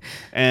saying,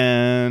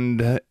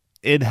 and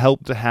it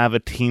helped to have a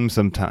team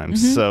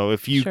sometimes. Mm-hmm. So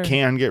if you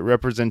can get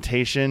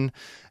representation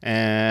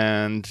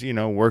and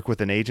work with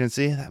an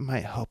agency, that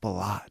might help a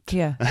lot.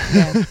 Yeah.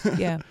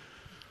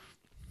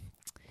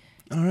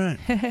 All right.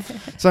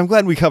 So I'm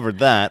glad we covered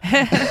that.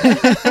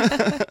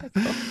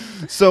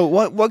 So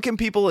what can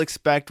people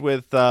expect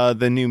with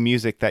the new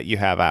music that you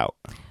have out?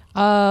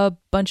 A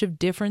bunch of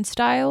different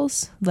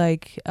styles,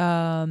 like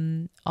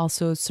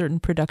also a certain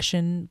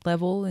production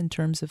level in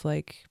terms of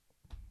like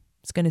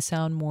it's going to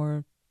sound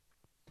more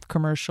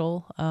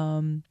commercial.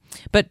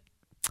 But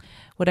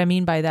what I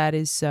mean by that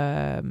is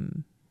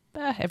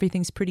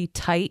everything's pretty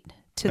tight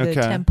to the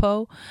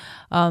tempo.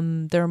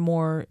 There are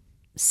more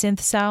synth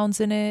sounds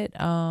in it.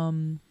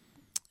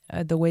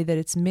 The way that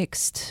it's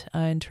mixed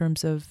in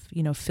terms of,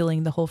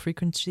 filling the whole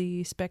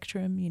frequency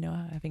spectrum,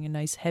 having a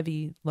nice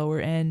heavy lower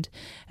end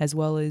as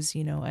well as,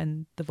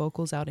 and the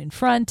vocals out in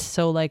front.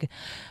 So like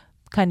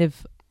kind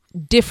of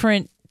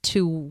different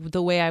to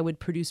the way I would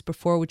produce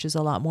before, which is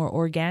a lot more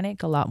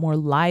organic, a lot more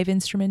live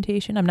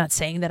instrumentation. I'm not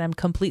saying that I'm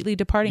completely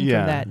departing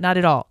from that, not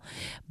at all.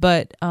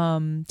 But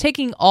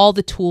taking all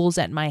the tools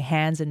at my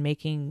hands and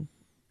making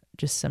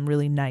just some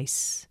really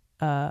nice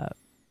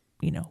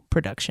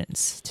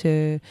productions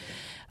to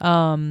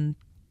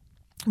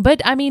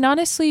but I mean,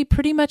 honestly,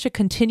 pretty much a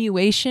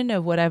continuation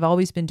of what I've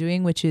always been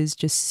doing, which is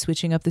just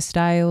switching up the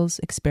styles,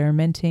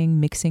 experimenting,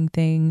 mixing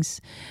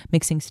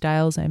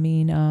styles,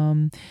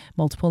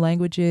 multiple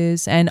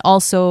languages, and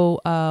also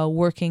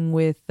working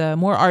with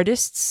more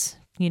artists,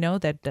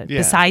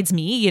 besides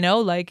me,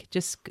 like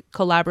just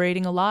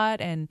collaborating a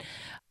lot and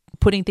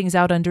putting things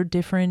out under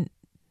different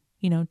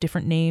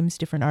names,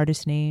 different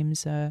artist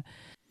names.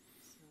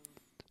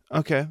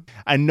 Okay.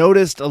 I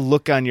noticed a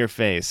look on your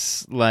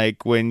face,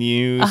 like when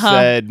you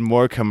said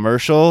more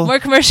commercial. More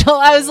commercial.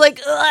 I was like,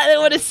 I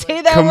don't want to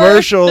say that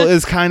commercial word.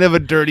 Is kind of a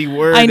dirty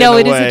word. I know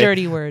it is a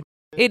dirty word.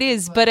 It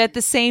is, but at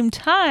the same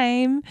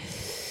time,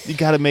 you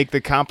got to make the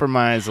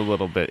compromise a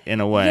little bit in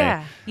a way.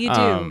 Yeah, you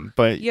do.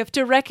 But you have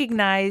to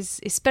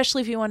recognize,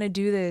 especially if you want to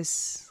do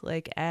this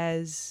like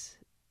as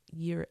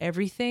your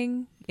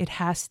everything,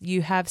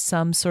 you have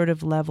some sort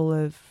of level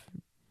of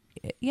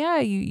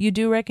you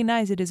do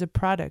recognize it as a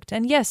product.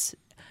 And yes,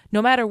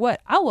 no matter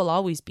what, I will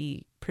always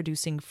be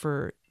producing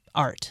for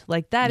art.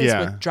 Like that is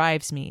what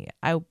drives me.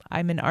 I'm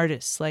an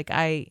artist. Like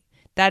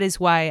that is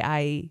why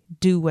I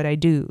do what I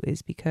do,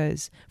 is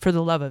because for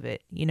the love of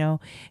it,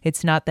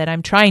 it's not that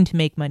I'm trying to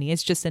make money.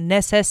 It's just a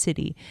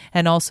necessity.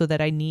 And also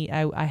that I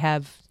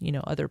have,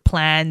 other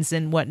plans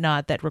and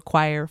whatnot that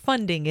require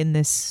funding in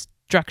this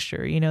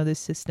structure, this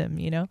system,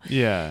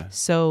 Yeah.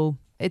 So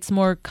it's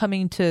more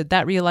coming to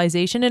that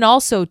realization, and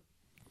also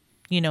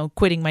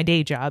quitting my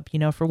day job,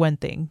 for one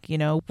thing,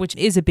 which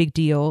is a big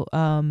deal.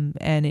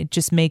 And it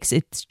just makes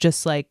it's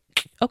just like,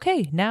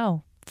 okay,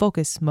 now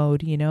focus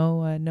mode,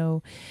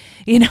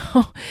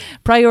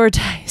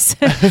 prioritize.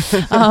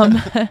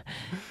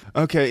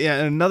 Okay, yeah,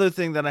 and another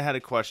thing that I had a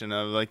question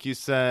of, like you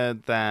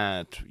said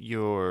that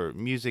your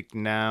music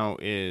now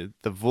is,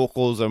 the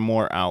vocals are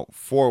more out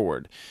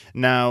forward.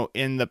 Now,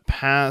 in the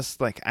past,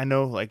 like I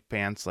know like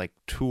bands like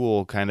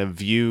Tool kind of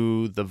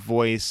view the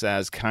voice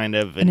as kind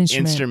of an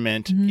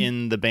instrument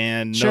in the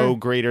band, no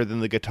greater than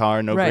the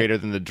guitar, no greater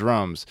than the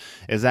drums.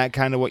 Is that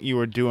kind of what you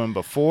were doing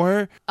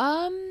before?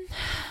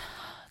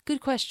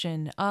 Good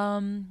question.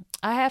 I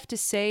have to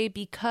say,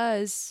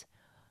 because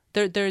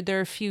There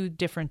are a few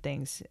different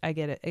things I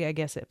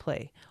guess at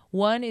play.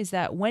 One is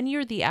that when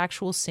you're the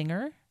actual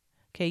singer,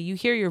 okay, you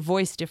hear your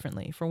voice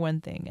differently, for one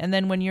thing. And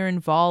then when you're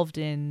involved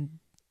in,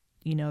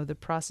 the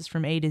process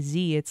from A to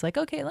Z, it's like,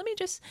 okay, let me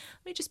just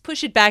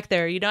push it back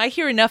there. I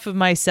hear enough of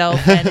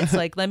myself, and it's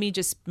like, let me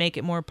just make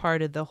it more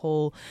part of the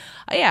whole.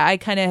 I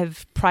kind of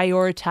have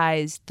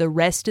prioritized the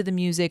rest of the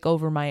music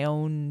over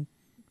my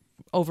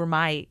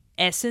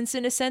essence,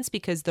 in a sense,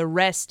 because the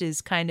rest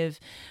is kind of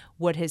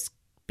what has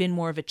been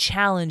more of a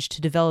challenge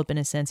to develop, in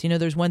a sense.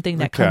 There's one thing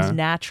that comes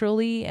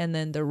naturally, and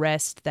then the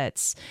rest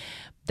that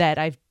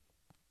I've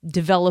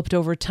developed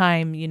over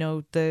time,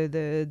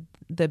 the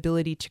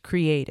ability to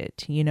create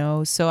it,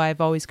 so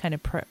I've always kind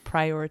of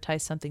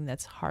prioritized something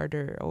that's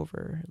harder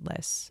over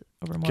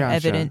more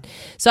evident.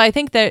 So I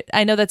think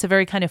I know that's a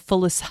very kind of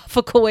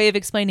philosophical way of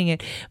explaining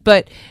it,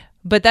 but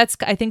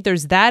I think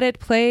there's that at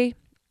play.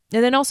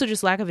 And then also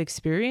just lack of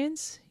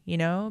experience,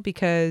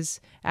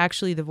 because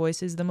actually the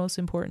voice is the most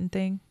important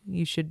thing.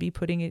 You should be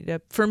putting it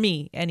up, for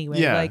me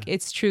anyway. Yeah. Like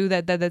it's true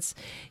that's,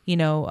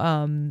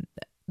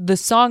 the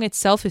song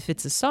itself, if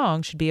it's a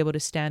song, should be able to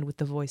stand with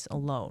the voice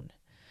alone,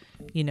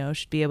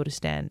 should be able to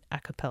stand a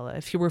cappella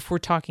if we're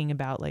talking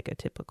about like a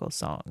typical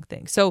song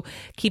thing. So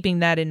keeping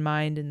that in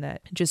mind, and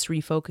that just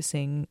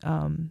refocusing.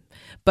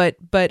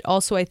 But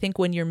also I think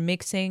when you're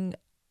mixing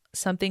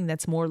something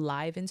that's more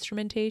live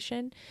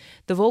instrumentation,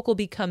 the vocal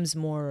becomes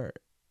more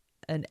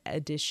an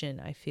addition.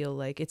 I feel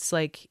like it's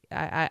like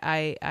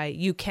I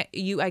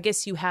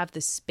guess you have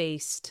the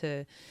space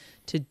to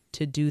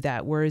do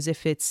that, whereas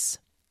if it's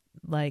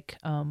like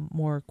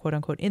more quote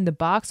unquote in the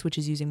box, which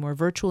is using more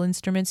virtual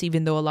instruments,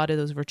 even though a lot of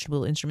those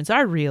virtual instruments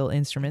are real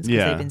instruments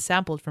because they've been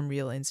sampled from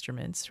real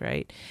instruments,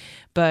 right?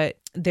 But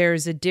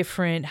there's a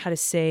different,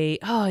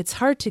 it's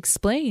hard to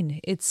explain.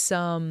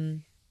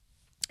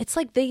 it's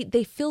like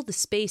they fill the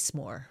space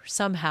more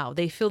somehow.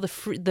 They fill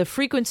the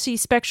frequency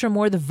spectrum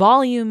more, the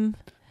volume,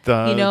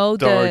 The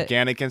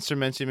organic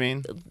instruments, you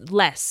mean?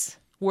 less.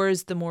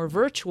 Whereas the more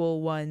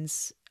virtual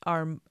ones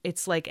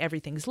it's like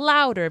everything's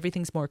louder,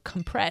 everything's more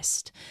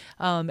compressed.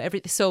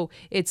 So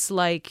it's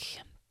like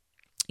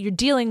you're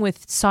dealing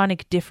with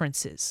sonic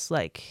differences.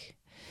 Like,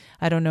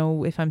 I don't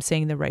know if I'm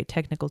saying the right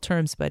technical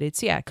terms, but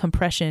it's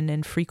compression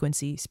and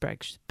frequency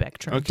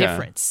spectrum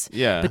difference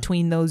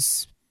between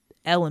those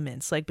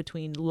elements, like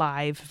between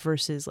live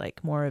versus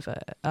like more of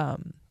a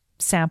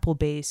sample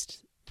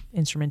based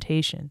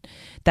instrumentation.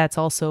 That's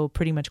also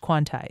pretty much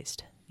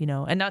quantized.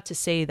 And not to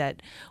say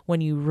that when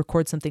you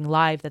record something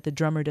live that the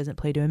drummer doesn't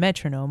play to a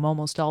metronome.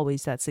 Almost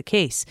always that's the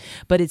case.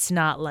 But it's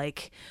not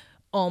like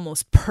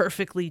almost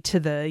perfectly to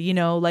the,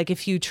 like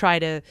if you try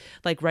to,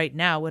 like right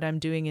now, what I'm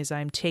doing is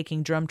I'm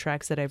taking drum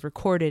tracks that I've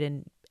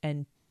recorded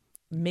and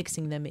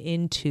mixing them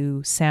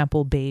into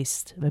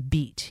sample-based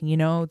beat,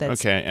 that's...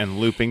 Okay, and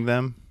looping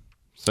them?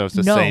 So it's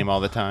the same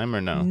all the time,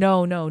 or no?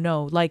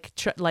 No.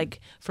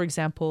 Like for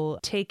example,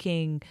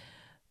 taking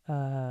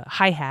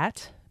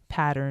hi-hat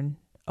pattern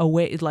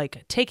away,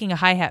 like taking a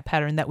hi-hat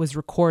pattern that was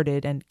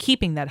recorded and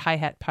keeping that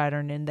hi-hat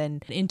pattern and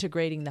then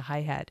integrating the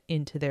hi-hat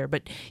into there.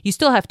 But you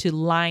still have to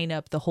line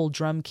up the whole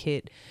drum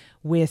kit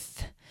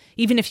with,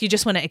 even if you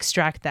just want to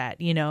extract that,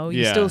 you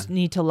still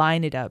need to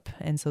line it up.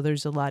 And so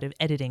there's a lot of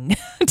editing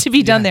to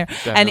be done there.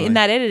 Definitely. And in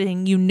that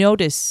editing, you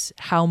notice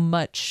how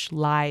much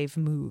live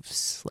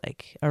moves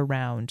like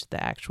around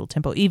the actual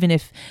tempo. Even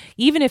if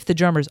the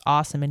drummer's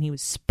awesome and he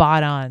was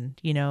spot on,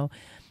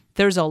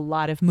 there's a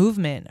lot of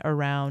movement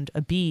around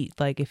a beat.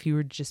 Like if you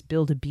were to just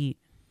build a beat,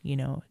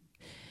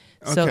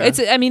 So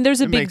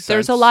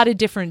there's a lot of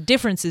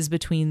differences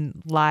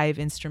between live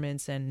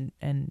instruments and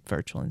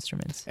virtual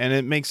instruments. And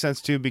it makes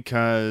sense too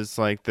because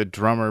like the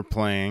drummer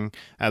playing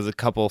has a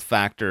couple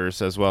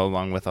factors as well,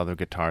 along with other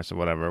guitars or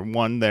whatever.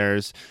 One,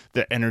 there's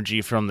the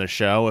energy from the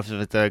show. If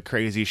it's a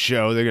crazy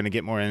show, they're going to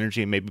get more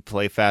energy and maybe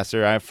play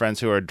faster. I have friends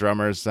who are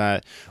drummers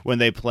that when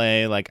they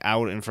play like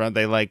out in front,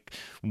 they like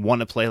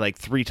want to play like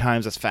 3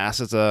 times as fast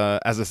as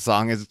a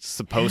song is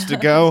supposed to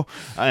go.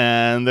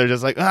 And they're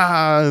just like,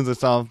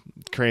 it's all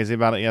crazy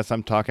about it. Yes,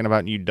 I'm talking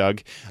about you,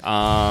 Doug.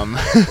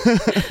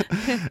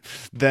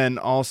 Then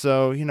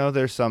also,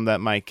 there's some that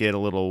might get a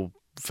little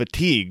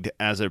fatigued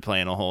as they're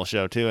playing a whole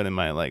show too, and it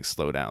might like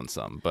slow down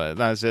some. But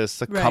that's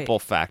just a couple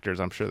factors.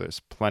 I'm sure there's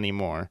plenty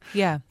more.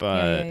 Yeah,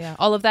 but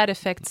all of that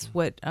affects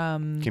what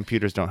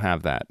computers don't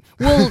have that.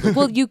 Well,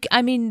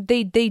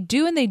 they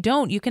do and they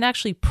don't. You can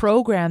actually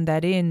program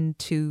that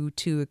into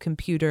a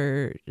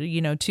computer.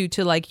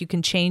 To like you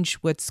can change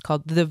what's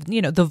called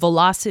the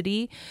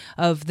velocity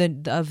of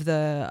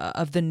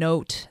the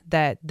note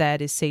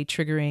that is say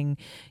triggering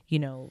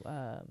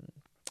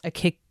a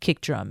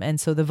kick drum,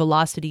 and so the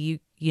velocity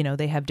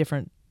they have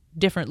different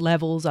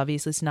levels.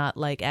 Obviously, it's not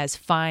like as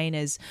fine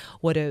as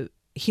what a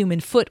human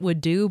foot would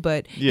do,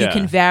 but you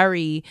can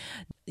vary,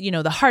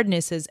 the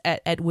hardness is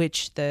at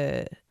which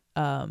the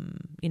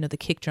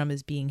kick drum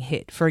is being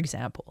hit. For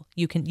example,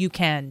 you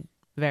can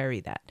vary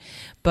that,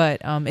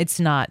 but it's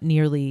not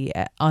nearly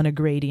on a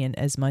gradient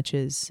as much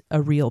as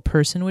a real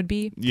person would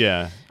be.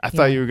 Yeah, I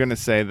thought you were gonna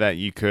say that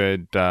you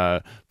could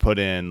put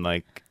in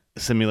like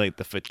simulate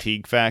the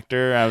fatigue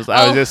factor. I was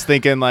just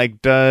thinking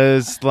like,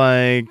 does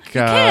like you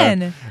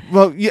can.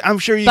 Well, yeah, I'm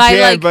sure you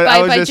can, but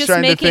I was just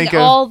trying to think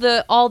all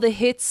the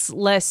hits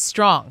less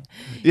strong.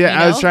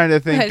 Yeah, I was trying to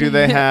think. Do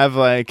they have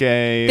like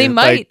a? They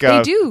might.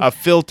 They do a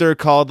filter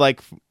called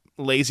like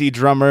lazy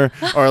drummer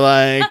or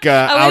like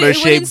out of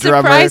shape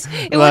drummer.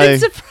 It wouldn't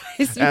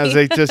surprise me as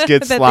it just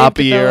gets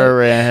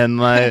sloppier and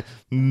like.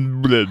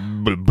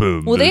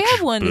 Well, they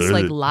have ones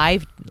like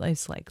live.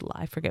 It's like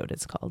I forget what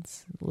it's called.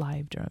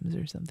 Live drums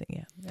or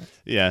something.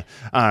 Yeah.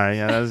 All right.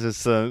 Yeah, that was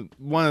just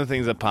one of the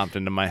things that popped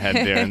into my head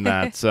there and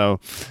that. So,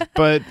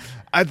 but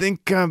I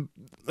think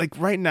like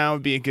right now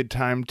would be a good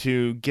time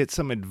to get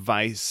some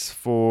advice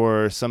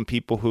for some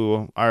people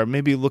who are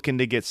maybe looking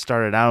to get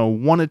started out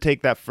and want to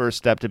take that first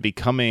step to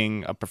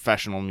becoming a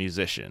professional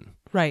musician.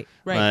 Right.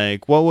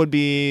 Like, what would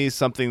be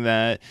something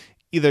that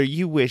either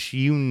you wish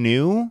you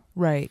knew,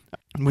 right,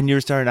 when you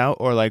were starting out,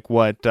 or like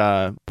what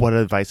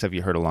advice have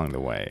you heard along the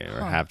way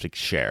or have to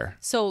share?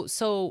 So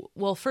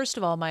well, first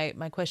of all, my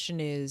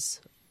question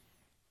is,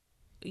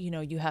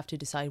 you have to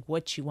decide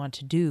what you want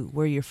to do,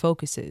 where your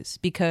focus is.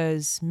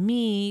 Because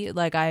me,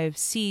 like I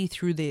see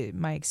through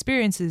my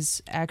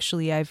experiences,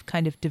 actually, I've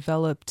kind of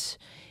developed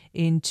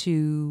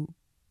into,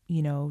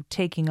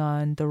 taking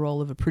on the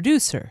role of a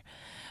producer.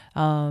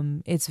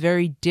 It's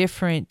very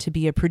different to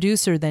be a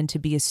producer than to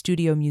be a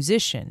studio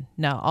musician.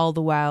 Now, all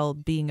the while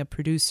being a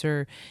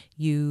producer,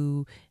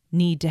 you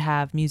need to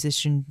have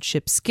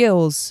musicianship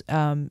skills.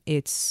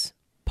 It's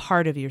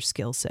part of your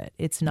skill set.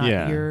 It's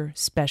not your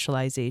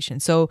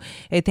specialization. So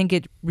I think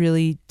it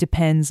really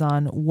depends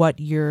on what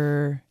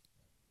your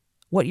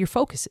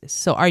focus is.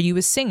 So are you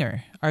a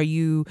singer? Are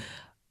you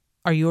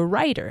a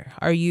writer?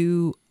 Are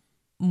you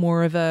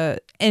more of a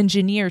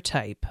engineer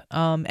type.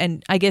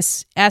 And I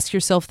guess ask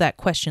yourself that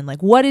question,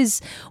 like, what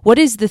is,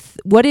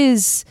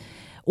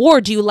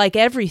 or do you like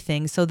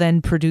everything? So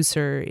then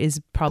producer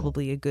is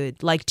probably a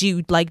good, like,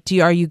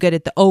 are you good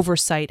at the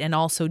oversight and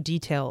also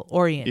detail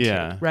oriented?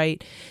 Yeah.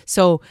 Right.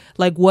 So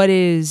like,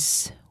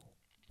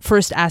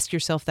 first ask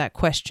yourself that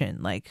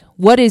question, like,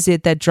 what is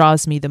it that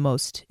draws me the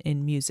most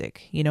in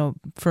music? You know,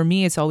 for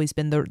me, it's always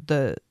been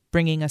the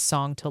bringing a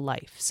song to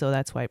life. So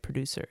that's why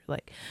producer,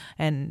 like,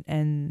 and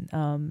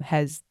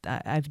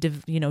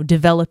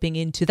developing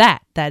into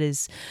that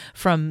is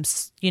from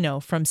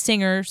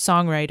singer,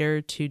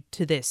 songwriter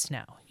to this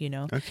now,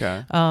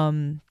 Okay.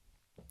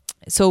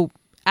 So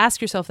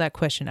ask yourself that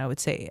question, I would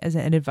say, as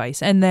an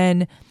advice. And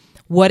then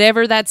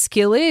whatever that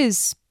skill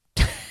is,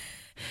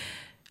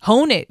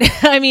 hone it.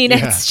 I mean,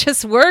 It's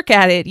just work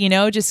at it,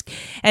 just,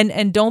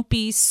 and don't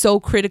be so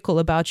critical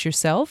about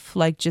yourself.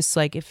 Like, just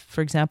like if,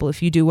 for example,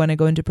 if you do want to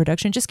go into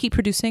production, just keep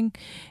producing.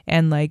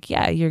 And like,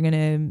 yeah, you're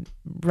going to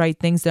write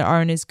things that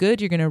aren't as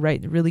good. You're going to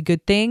write really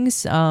good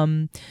things.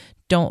 Don't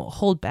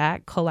hold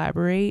back,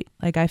 collaborate.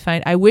 Like,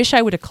 I wish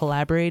I would have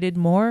collaborated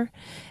more,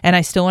 and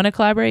I still want to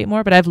collaborate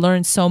more, but I've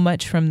learned so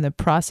much from the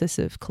process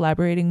of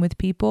collaborating with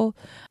people.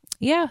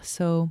 Yeah.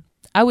 So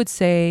I would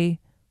say,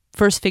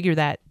 first figure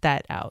that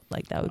out.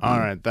 Like, that would be all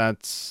right.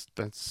 That's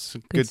a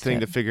good thing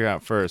to figure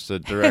out first, the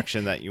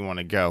direction that you want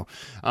to go.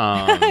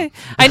 I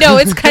know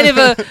it's kind of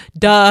a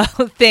duh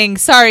thing.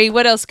 Sorry.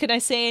 What else? Can I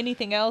say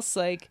anything else?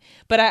 Like,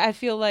 but I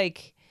feel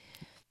like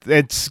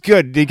it's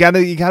good. You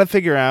gotta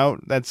figure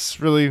out. That's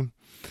really,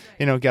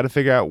 got to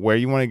figure out where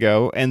you want to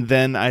go, and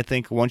then I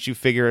think once you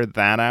figure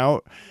that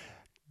out,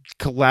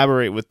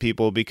 collaborate with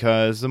people,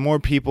 because the more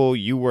people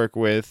you work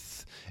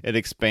with, it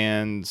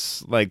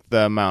expands like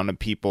the amount of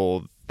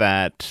people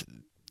that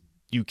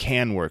you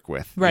can work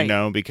with,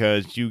 right?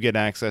 Because you get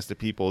access to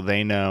people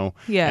they know,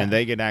 and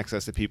they get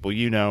access to people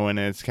and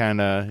it's kind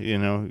of,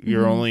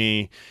 you're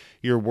only,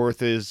 your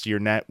worth is your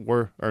net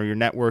worth, or your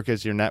network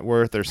is your net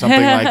worth, or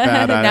something like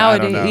that.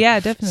 Nowadays, I don't know. Yeah,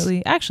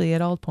 definitely. Actually,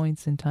 at all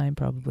points in time,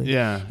 probably.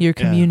 Yeah. Your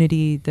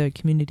community, the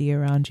community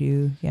around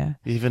you. Yeah.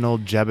 Even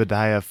old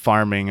Jebediah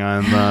farming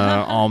on the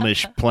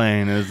Amish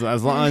plain, as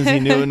long as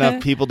he knew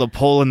enough people to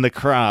pull in the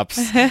crops.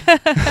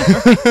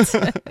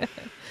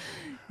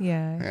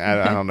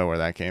 Yeah. I don't know where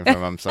that came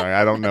from. I'm sorry.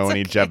 I don't know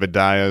any okay.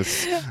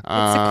 Jebediahs. It's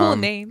a cool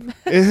name.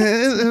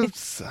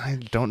 I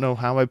don't know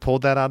how I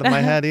pulled that out of my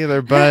head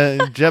either, but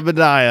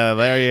Jebediah,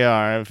 there you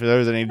are. If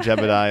there's any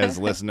Jebediahs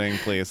listening,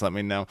 please let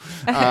me know.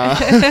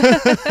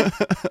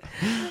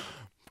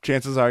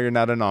 Chances are you're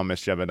not an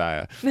Amish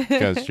Jebediah,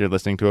 because you're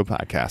listening to a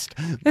podcast.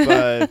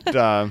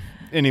 But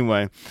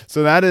anyway,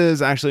 so that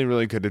is actually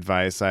really good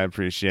advice. I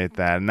appreciate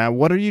that. Now,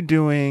 what are you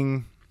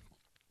doing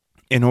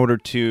in order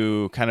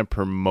to kind of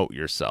promote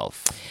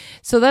yourself?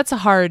 So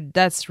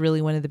that's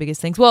really one of the biggest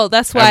things. Well,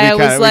 that's why I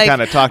was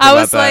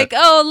like,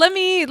 oh, let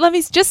me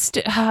just,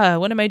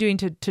 what am I doing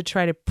to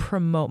try to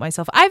promote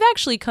myself? I've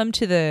actually come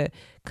to the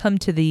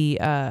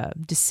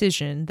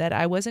decision that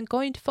I wasn't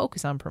going to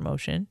focus on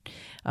promotion.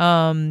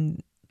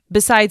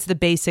 Besides the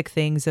basic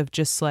things of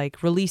just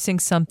like releasing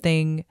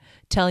something,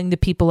 telling the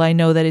people I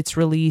know that it's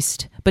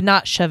released, but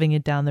not shoving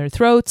it down their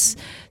throats,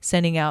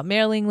 sending out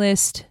mailing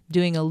list,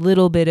 doing a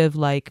little bit of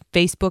like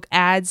Facebook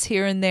ads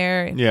here and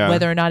there,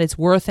 whether or not it's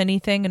worth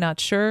anything, I'm not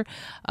sure.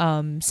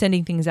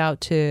 Sending things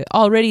out to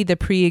already the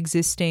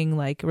pre-existing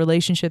like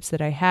relationships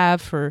that I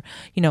have for,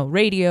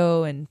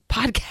 radio and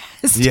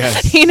podcasts,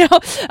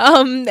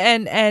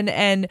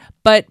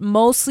 but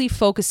mostly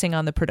focusing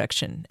on the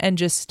production and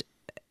just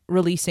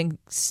releasing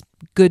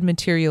good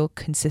material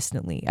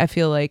consistently. I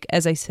feel like,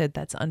 as I said,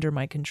 that's under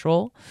my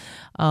control.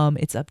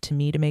 It's up to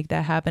me to make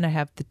that happen. I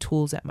have the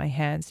tools at my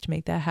hands to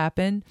make that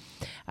happen.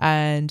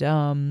 And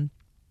kind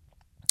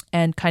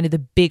of the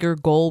bigger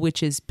goal,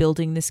 which is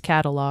building this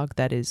catalog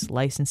that is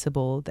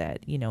licensable,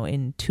 that,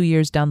 in 2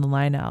 years down the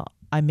line,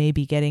 I may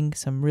be getting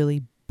some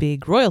really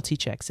big royalty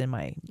checks in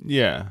my,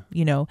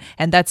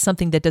 and that's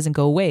something that doesn't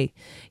go away.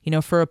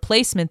 For a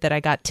placement that I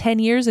got 10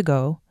 years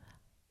ago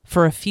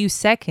for a few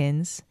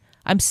seconds,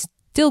 I'm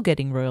still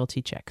getting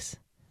royalty checks.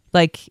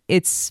 Like,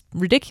 it's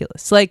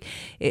ridiculous. Like,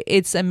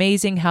 it's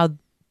amazing how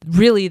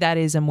really that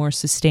is a more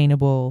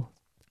sustainable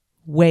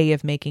way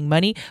of making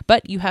money.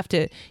 But you have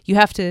to,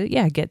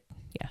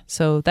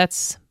 So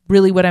that's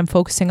really what I'm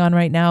focusing on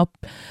right now.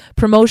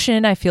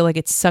 Promotion, I feel like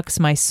it sucks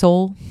my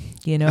soul.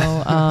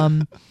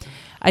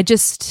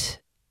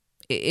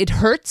 It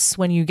hurts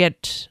when you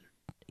get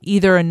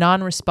either a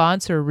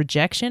non-response or a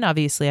rejection.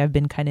 Obviously, I've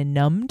been kind of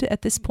numbed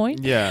at this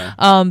point. Yeah.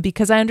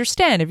 Because I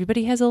understand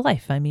everybody has a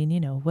life. I mean,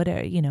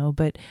 whatever,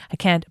 but I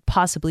can't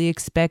possibly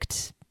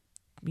expect,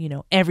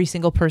 every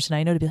single person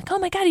I know to be like, oh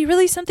my God, you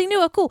released something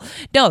new. Oh, cool.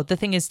 No, the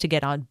thing is to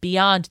get on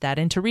beyond that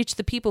and to reach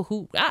the people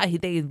who,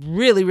 they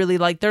really, really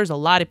like, there's a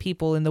lot of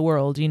people in the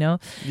world, Yeah.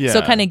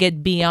 So kind of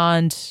get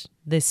beyond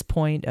this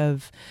point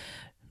of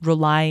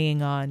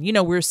relying on,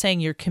 we're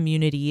saying your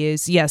community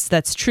is, yes,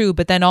 that's true.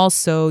 But then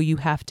also you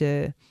have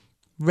to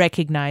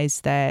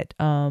recognize that,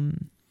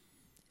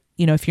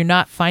 if you're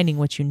not finding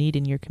what you need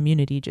in your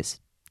community, just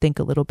think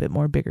a little bit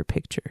more bigger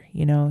picture,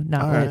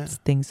 not All let right.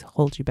 things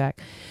hold you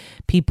back.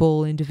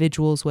 People,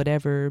 individuals,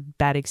 whatever,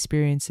 bad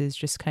experiences,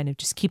 just kind of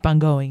just keep on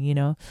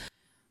going.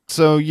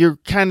 So you're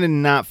kind of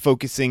not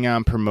focusing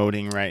on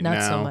promoting right Not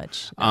now. so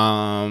much.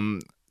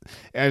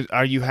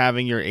 Are you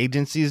having your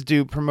agencies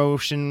do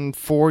promotion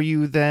for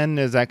you then?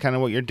 Is that kind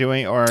of what you're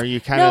doing? Or are you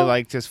kind of No.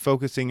 like just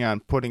focusing on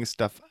putting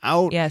stuff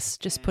out? Yes,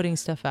 just putting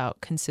stuff out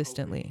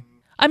consistently.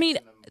 I mean,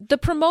 the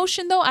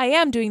promotion though, I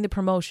am doing the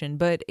promotion,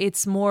 but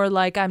it's more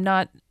like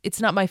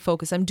it's not my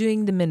focus. I'm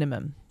doing the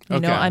minimum.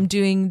 Okay. I'm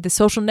doing the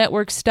social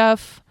network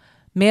stuff,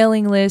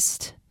 mailing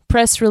list,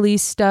 press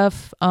release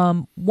stuff.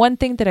 One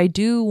thing that I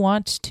do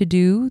want to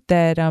do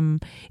that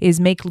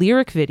is make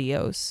lyric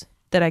videos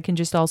that I can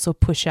just also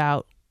push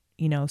out,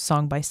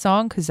 song by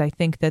song, because I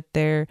think that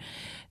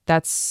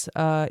that's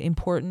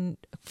important.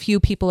 Few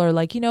people are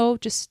like,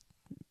 just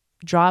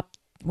drop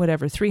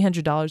whatever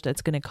 $300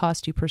 that's going to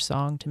cost you per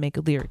song to make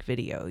a lyric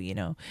video.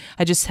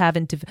 I just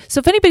haven't. So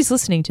if anybody's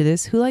listening to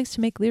this who likes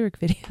to make lyric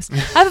videos,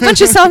 I have a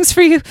bunch of songs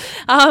for you,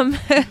 and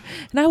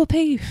I will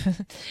pay you.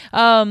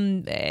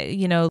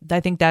 I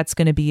think that's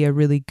going to be a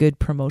really good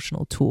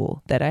promotional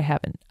tool that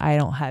I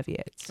don't have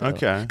yet. So.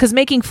 Okay. Because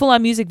making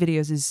full-on music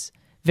videos is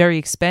very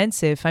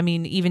expensive. I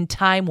mean, even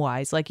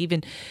time-wise, like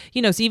even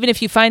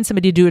if you find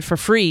somebody to do it for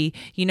free,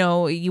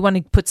 you want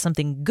to put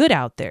something good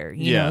out there,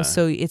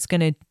 so it's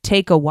going to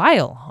take a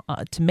while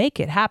to make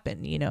it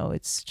happen.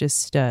 It's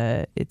just,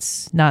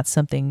 it's not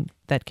something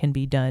that can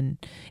be done.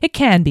 It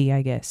can be,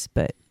 I guess,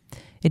 but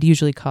it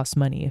usually costs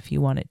money if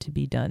you want it to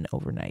be done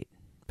overnight.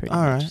 Pretty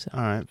All much, right. so.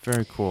 All right.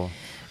 Very cool.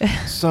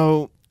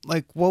 So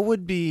like, what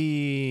would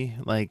be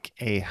like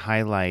a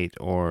highlight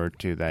or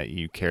two that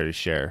you care to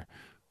share?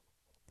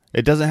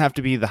 It doesn't have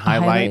to be the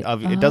highlight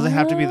of. It doesn't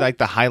have to be like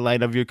the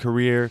highlight of your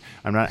career.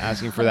 I'm not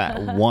asking for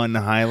that one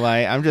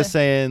highlight. I'm just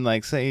saying,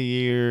 like, say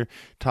you're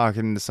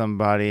talking to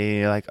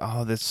somebody, like,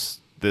 oh, this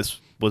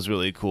was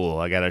really cool.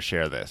 I gotta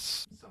share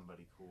this.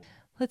 Somebody cool.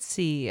 Let's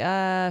see.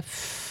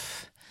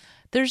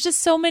 There's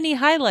just so many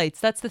highlights.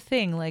 That's the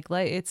thing. Like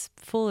it's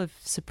full of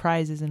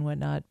surprises and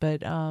whatnot.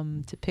 But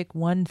to pick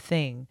one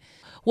thing,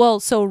 well,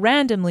 so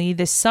randomly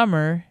this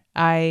summer,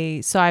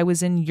 I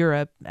was in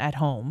Europe at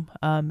home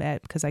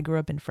because I grew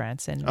up in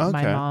France, and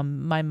Okay.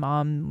 my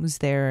mom was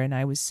there, and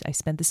I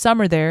spent the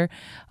summer there,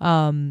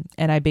 and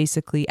I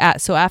basically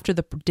so after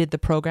did the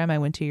program, I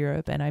went to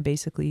Europe, and I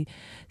basically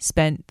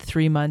spent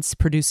 3 months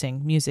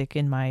producing music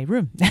in my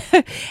room,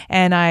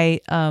 and I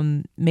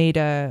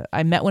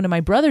met one of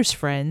my brother's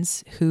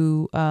friends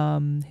who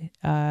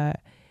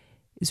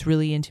is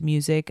really into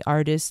music,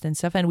 artist and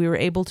stuff, and we were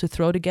able to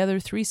throw together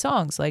 3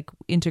 songs, like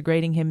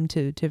integrating him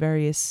to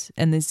various,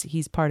 and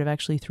he's part of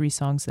actually 3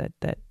 songs that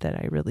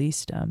I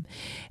released,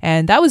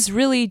 and that was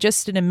really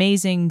just an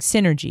amazing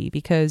synergy,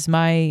 because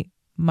my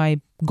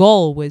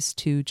goal was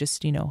to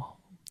just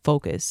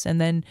focus,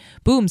 and then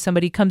boom,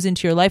 somebody comes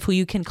into your life who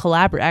you can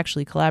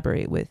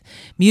collaborate with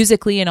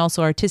musically and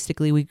also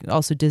artistically. We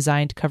also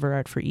designed cover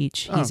art for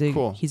each.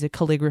 Cool. He's a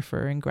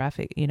calligrapher and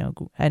graphic,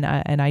 and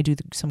I do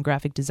some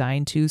graphic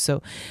design too.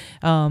 So,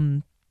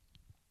 and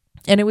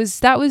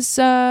that was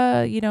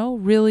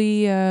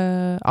really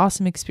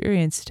awesome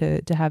experience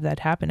to have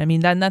that happen. I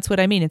mean, that's what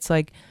I mean. It's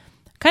like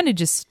kind of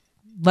just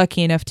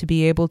lucky enough to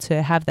be able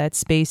to have that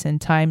space and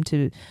time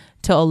to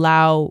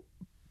allow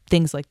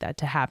things like that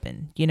to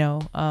happen,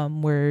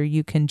 where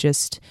you can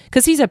just,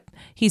 because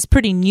he's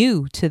pretty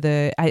new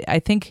to I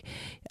think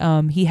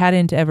he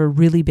hadn't ever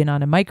really been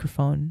on a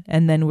microphone,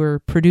 and then we're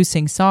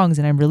producing songs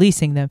and I'm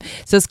releasing them,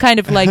 so it's kind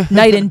of like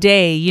night and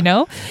day,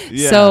 Yeah.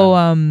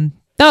 So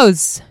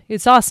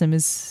it's awesome.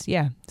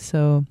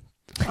 So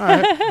All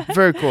right.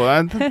 Very cool.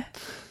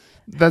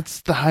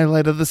 That's the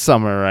highlight of the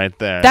summer right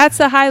there. that's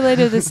the highlight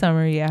of the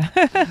summer. Yeah.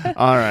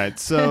 All right.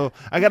 So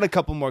I got a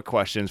couple more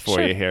questions for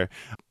Sure. you here.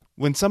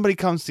 When somebody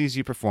comes, sees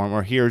you perform,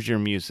 or hears your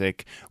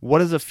music,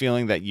 what is a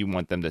feeling that you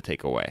want them to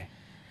take away?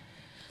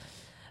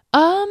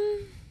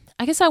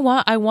 I guess I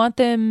want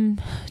them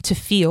to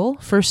feel,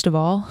 first of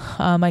all.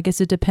 I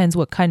guess it depends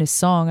what kind of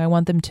song. I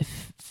want them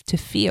to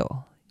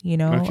feel,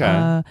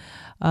 Okay.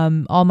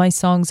 All my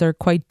songs are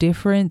quite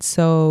different,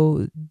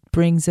 so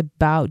brings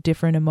about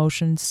different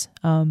emotions.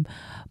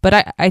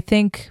 But I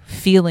think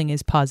feeling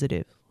is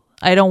positive.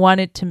 I don't want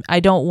it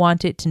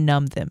to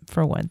numb them,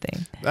 for one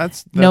thing.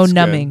 That's No good.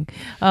 numbing.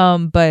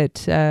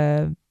 But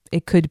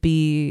it could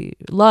be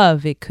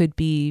love. It could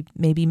be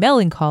maybe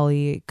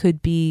melancholy. It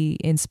could be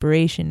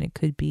inspiration. It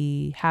could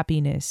be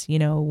happiness.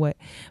 What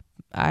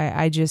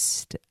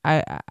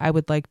I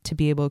would like to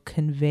be able to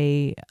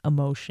convey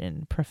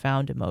emotion,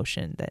 profound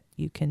emotion that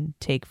you can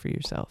take for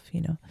yourself.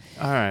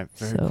 All right.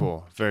 Very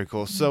cool. Very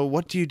cool. So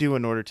what do you do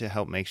in order to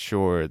help make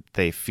sure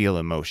they feel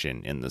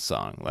emotion in the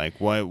song? Like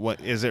what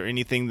is there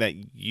anything that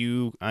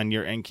you on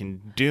your end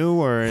can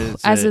do, or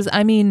is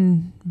I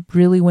mean,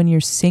 really, when you're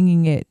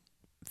singing it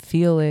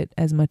feel it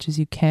as much as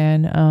you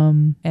can.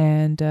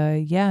 And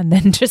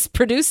then just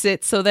produce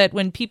it so that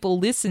when people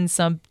listen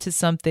to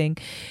something,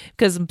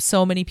 because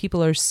so many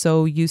people are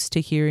so used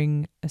to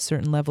hearing a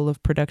certain level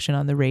of production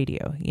on the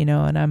radio,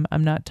 and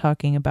I'm not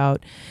talking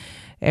about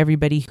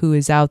everybody who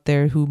is out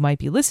there who might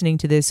be listening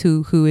to this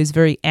who is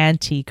very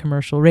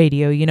anti-commercial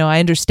radio. I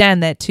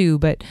understand that too,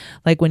 but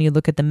like when you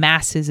look at the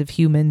masses of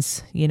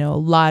humans, a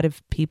lot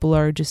of people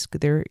are just,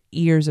 their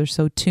ears are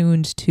so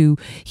tuned to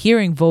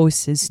hearing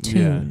voices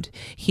tuned,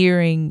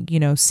 hearing,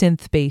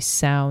 synth-based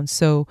sounds.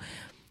 So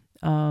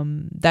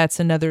that's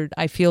another,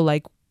 I feel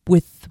like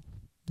with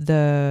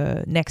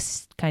the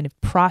next kind of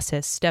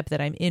process step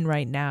that I'm in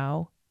right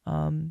now,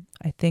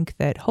 I think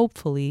that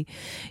hopefully,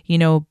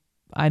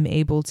 I'm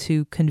able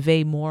to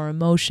convey more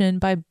emotion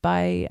by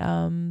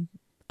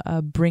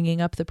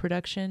bringing up the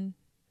production,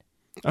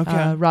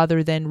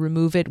 rather than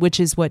remove it, which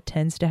is what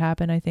tends to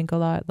happen, I think, a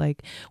lot.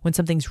 Like when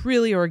something's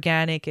really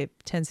organic, it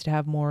tends to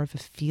have more of a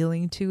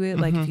feeling to it.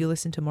 Like if you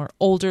listen to more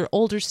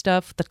older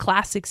stuff, the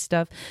classic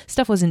stuff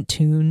wasn't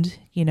tuned,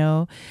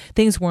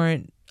 things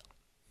weren't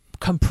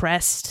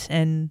compressed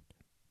and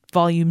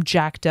volume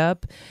jacked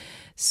up.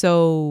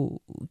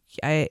 So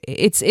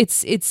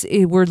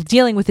we're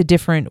dealing with a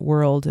different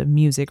world of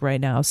music right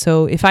now.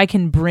 So if I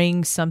can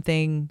bring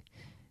something,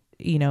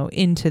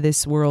 into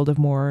this world of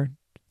more,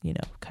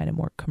 kind of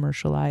more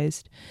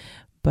commercialized,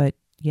 but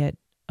yet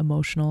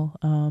emotional.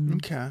 I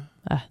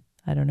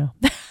don't know.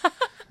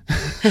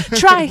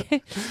 Try.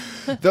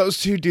 Those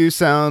two do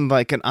sound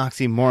like an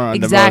oxymoron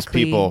to most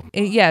people.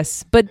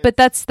 Yes, but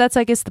that's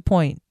I guess the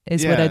point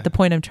is the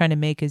point I'm trying to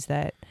make is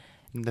that.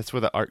 That's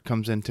where the art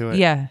comes into it.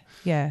 Yeah.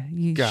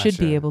 You should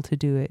be able to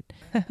do it.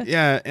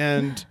 Yeah,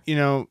 and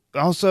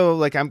also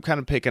like I'm kind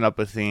of picking up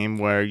a theme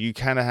where you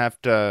kind of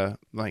have to,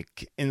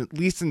 like, at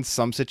least in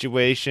some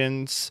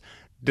situations,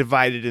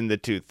 divide it into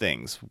two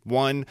things.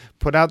 One,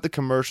 put out the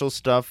commercial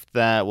stuff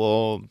that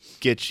will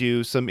get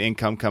you some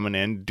income coming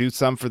in, do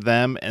some for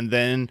them, and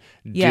then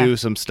do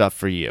some stuff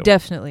for you.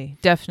 Definitely.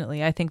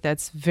 I think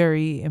that's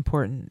very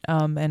important.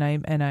 And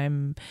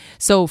I'm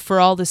so for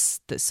all this,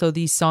 so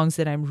these songs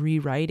that I'm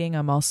rewriting,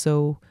 I'm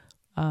also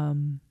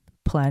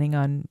planning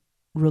on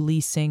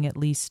releasing at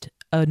least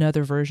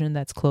another version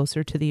that's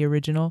closer to the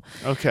original.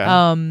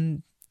 Okay.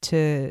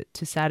 To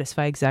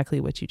satisfy exactly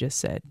what you just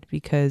said,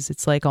 because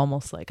it's like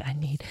almost like I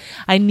need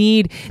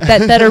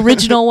that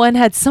original one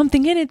had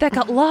something in it that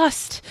got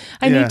lost.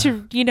 I need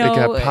to, it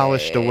got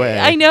polished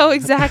away. I know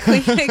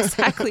exactly.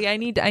 I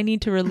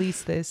need to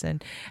release this,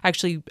 and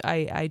actually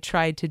I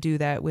tried to do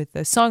that with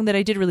a song that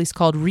I did release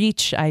called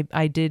Reach. I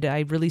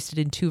released it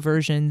in two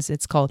versions.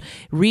 It's called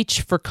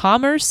Reach for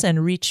Commerce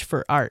and Reach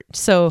for Art.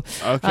 So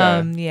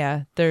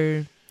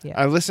they're. Yeah.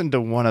 I listened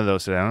to one of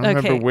those today. I don't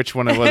remember which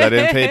one it was. I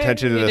didn't pay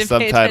attention to the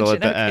subtitle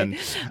at the end.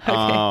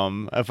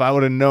 If I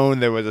would have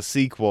known there was a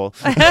sequel.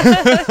 But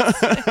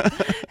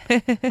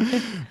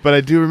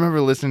I do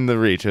remember listening to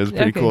Reach. It was a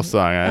pretty cool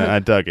song. I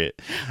dug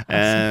it. Awesome.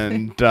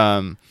 And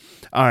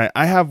all right,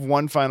 I have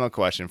one final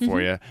question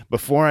for you.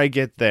 Before I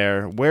get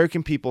there, where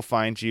can people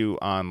find you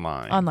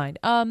online?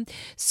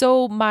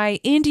 So my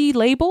indie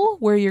label,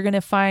 where you're going to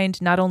find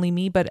not only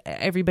me, but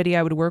everybody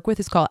I would work with,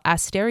 is called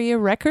Asteria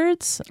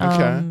Records.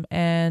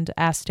 And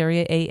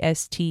Asteria,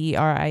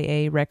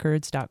 Asteria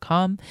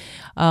records.com.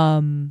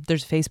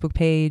 There's a Facebook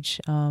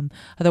page.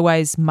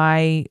 Otherwise,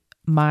 my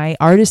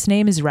artist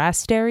name is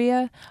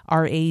Rasteria,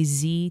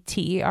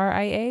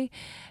 Razteria.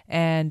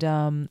 And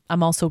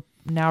I'm also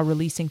now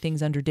releasing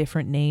things under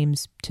different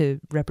names to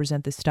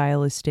represent the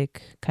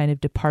stylistic kind of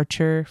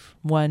departure.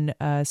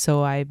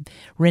 So I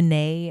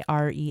Renay,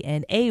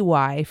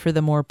 Renay, for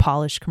the more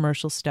polished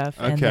commercial stuff.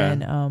 And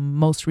then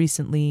most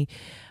recently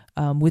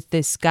with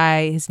this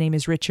guy, his name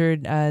is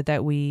Richard,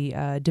 that we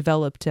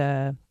developed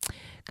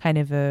kind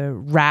of a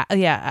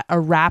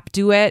rap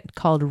duet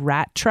called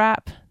Rat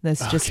Trap.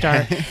 That's just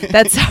our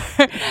RATRAP.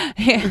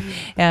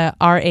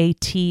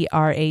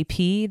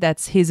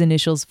 That's his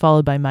initials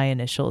followed by my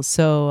initials.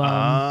 So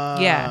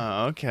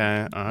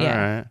okay, all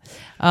right.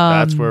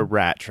 That's where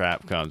Rat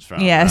Trap comes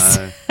from. Yes,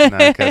 not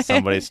because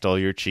somebody stole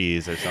your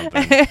cheese or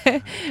something.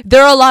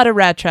 There are a lot of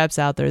rat traps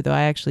out there, though.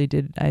 I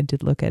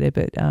did look at it,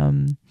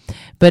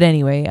 but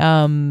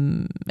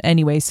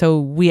anyway,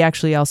 so we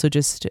actually also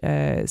just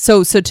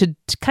so to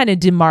kind of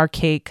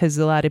demarcate, because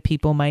a lot of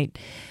people might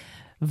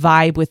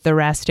vibe with the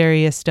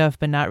Rasteria stuff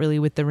but not really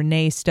with the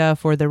Renee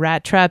stuff or the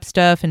Rat Trap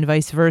stuff, and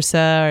vice versa,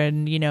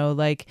 and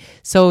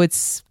so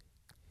it's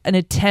an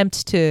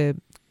attempt to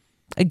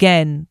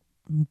again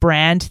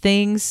brand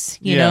things,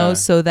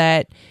 so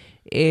that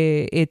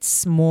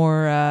it's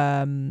more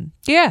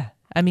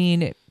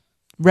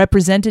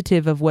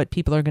representative of what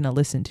people are going to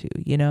listen to,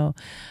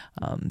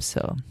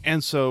 So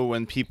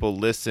when people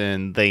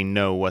listen, they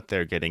know what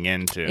they're getting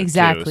into.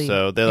 Exactly. Too.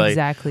 So they're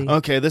like,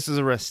 okay, this is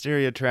a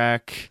Rasteria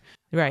track.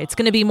 Right. It's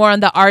going to be more on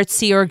the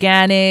artsy,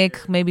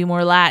 organic, maybe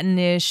more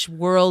Latin-ish,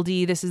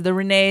 worldy. This is the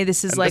Renee.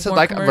 This is And like this is more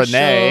like commercial.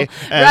 Renee.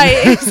 And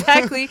Right,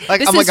 exactly. Like,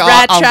 this oh my is God,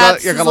 Rat I'm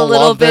Traps. you're This is gonna a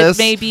little love bit this.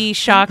 maybe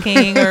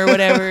shocking or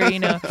whatever,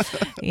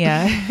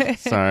 Yeah.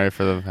 Sorry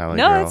for the Valley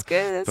No, Girl. that's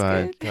good.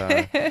 That's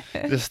But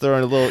good. just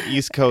throwing a little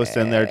East Coast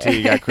in there too.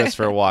 You got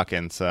Christopher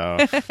Walken, so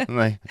I'm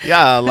like,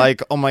 yeah,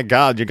 like, oh my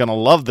God, you're gonna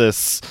love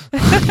this.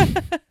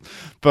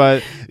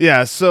 But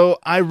yeah, so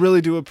I really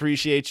do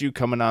appreciate you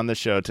coming on the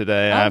show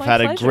today. Oh, I've my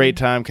had a pleasure. great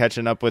time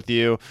catching up with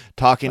you,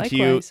 talking to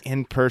you Likewise.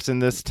 in person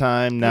this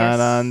time, not Yes.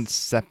 on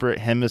separate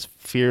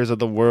hemispheres of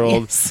the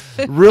world. Yes.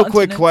 Real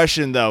quick Continents.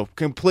 question though,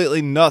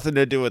 completely nothing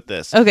to do with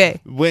this. Okay.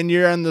 When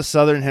you're in the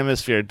southern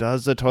hemisphere,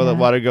 does the toilet Yeah.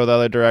 water go the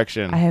other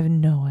direction? I have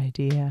no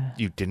idea.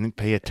 You didn't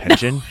pay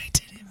attention? I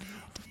didn't.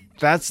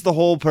 That's the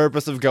whole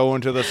purpose of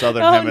going to the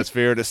southern Oh,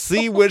 hemisphere, to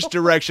see which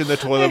direction the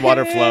toilet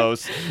water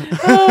flows.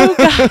 Oh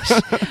gosh.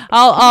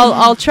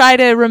 I'll try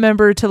to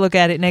remember to look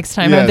at it next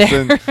time I'm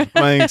there.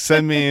 Like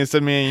send me a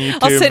YouTube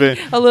I'll send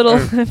a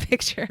little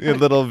picture. a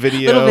little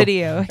video. Little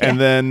video. And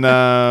then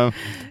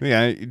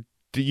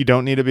you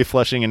don't need to be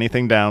flushing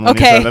anything down when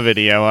you Okay. send the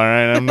video, all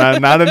right? I'm not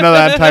into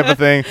that type of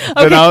thing.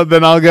 Okay.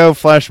 Then I'll go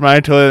flush my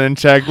toilet and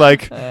check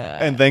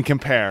and then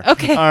compare.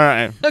 Okay. All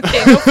right.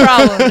 Okay, no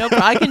problem. No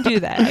problem. I can do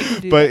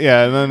that. But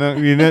yeah, no,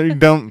 you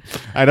don't.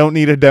 I don't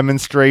need a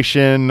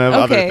demonstration of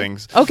other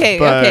things. Okay,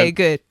 But- okay,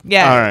 good.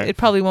 Yeah, all right. it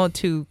probably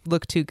won't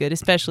look too good,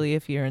 especially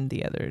if you're in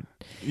the other.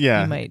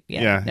 Yeah, You might-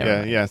 yeah, never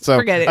mind. yeah. So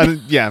Forget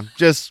it.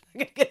 Just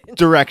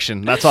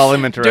direction. That's all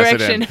I'm interested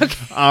Direction, in.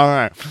 okay. All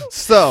right.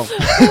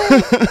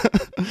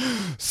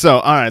 So,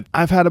 all right.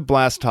 I've had a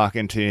blast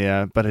talking to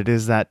you, but it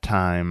is that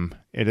time.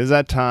 It is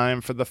that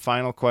time for the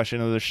final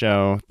question of the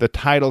show, the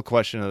title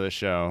question of the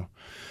show.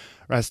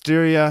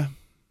 Rasteria,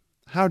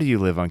 how do you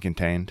live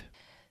uncontained?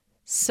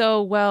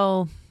 So,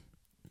 well,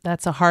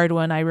 that's a hard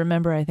one.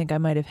 I think I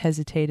might have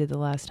hesitated the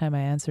last time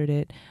I answered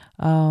it.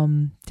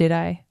 Did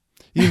I?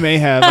 You may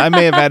have. I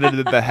may have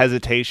edited the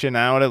hesitation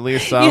out at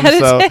least some. Yeah,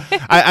 So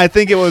I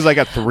think it was like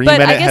a 3-minute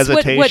But I guess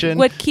hesitation.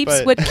 what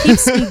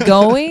keeps me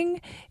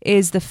going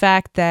is the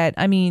fact that,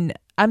 I mean,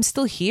 I'm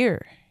still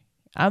here.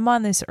 I'm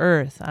on this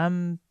earth.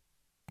 I'm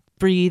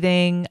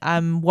breathing.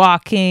 I'm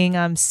walking.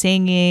 I'm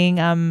singing.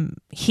 I'm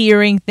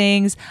hearing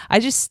things.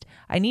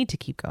 I need to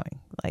keep going.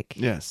 Like,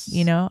 Yes.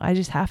 I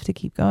just have to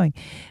keep going.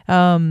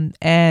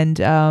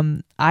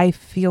 I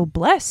feel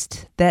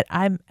blessed that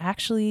I'm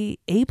actually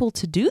able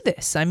to do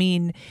this. I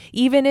mean,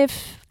 even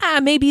if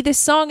maybe this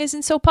song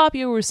isn't so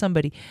popular with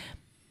somebody,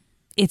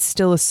 it's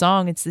still a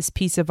song. It's this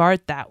piece of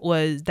art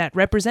that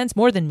represents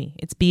more than me.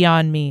 It's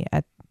beyond me.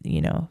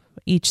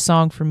 Each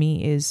song for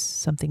me is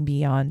something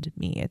beyond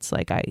me. It's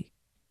like I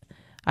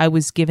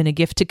was given a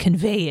gift to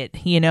convey it,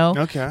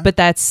 Okay.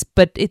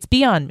 but it's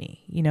beyond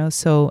me,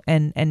 so,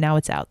 and now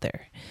it's out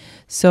there.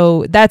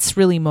 So that's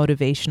really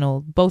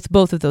motivational.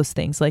 Both of those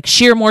things, like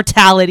sheer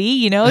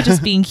mortality,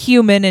 just being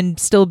human and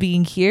still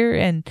being here,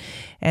 and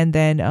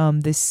then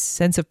this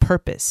sense of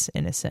purpose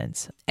in a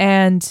sense.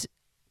 And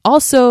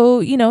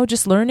also,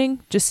 just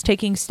learning, just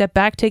taking a step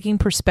back, taking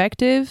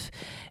perspective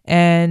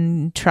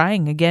and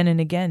trying again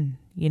and again.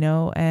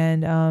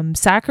 And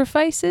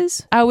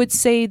sacrifices. I would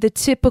say the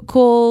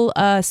typical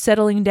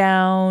settling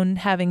down,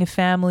 having a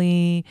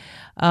family.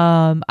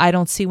 I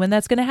don't see when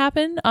that's going to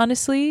happen,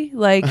 honestly.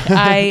 Like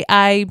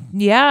I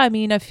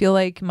feel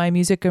like my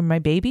music are my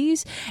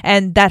babies,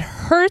 and that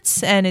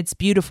hurts, and it's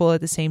beautiful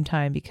at the same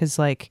time, because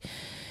like,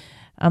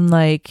 I'm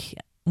like,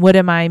 what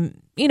am I?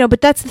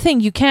 But that's the thing.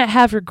 You can't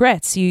have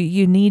regrets.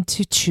 You need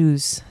to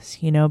choose,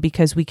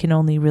 because we can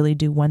only really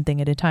do one thing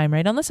at a time,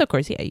 right? Unless, of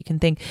course, you can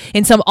think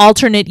in some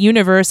alternate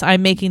universe,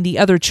 I'm making the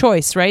other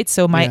choice, right?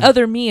 So my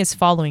other me is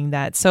following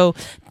that. So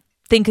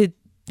think,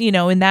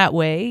 in that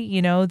way,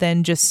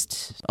 than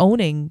just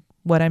owning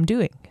what I'm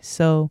doing.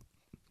 So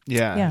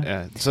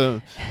Yeah.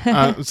 So,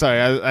 sorry,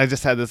 I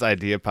just had this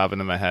idea pop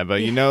into my head, but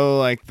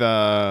like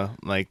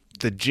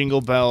the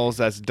jingle bells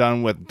that's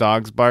done with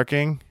dogs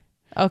barking.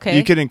 okay,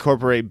 You could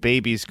incorporate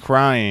babies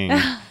crying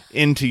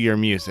into your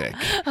music.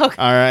 Okay.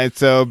 All right.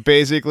 So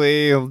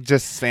basically,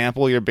 just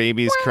sample your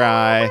baby's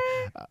cry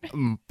a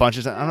bunch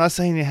of times. I'm not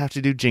saying you have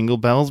to do jingle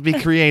bells. Be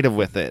creative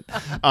with it.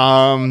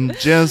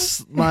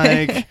 Just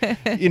like,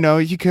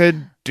 you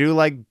could do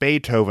like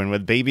Beethoven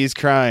with babies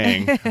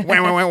crying. Wah,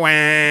 wah, wah,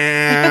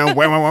 wah,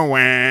 wah, wah, wah,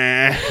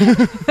 wah.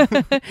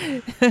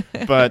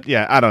 But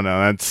yeah, I don't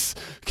know. That's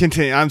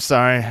continue. I'm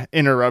sorry.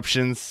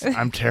 Interruptions.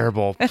 I'm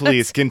terrible.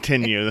 Please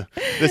continue.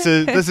 This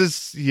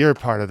is your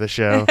part of the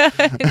show.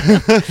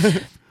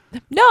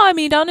 No, I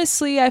mean,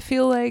 honestly, I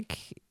feel like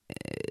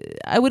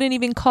I wouldn't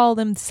even call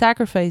them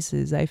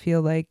sacrifices. I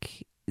feel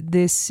like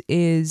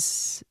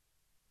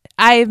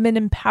I have been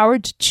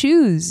empowered to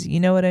choose, you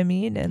know what I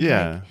mean? And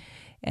Yeah.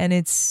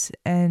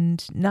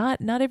 and not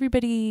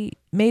everybody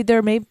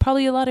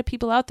probably a lot of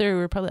people out there who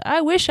are probably,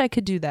 I wish I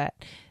could do that.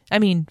 I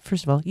mean,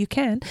 first of all, you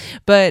can,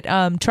 but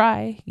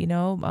try,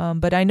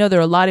 but I know there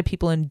are a lot of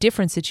people in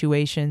different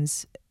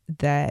situations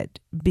that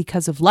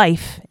because of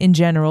life in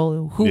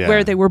general,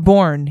 where they were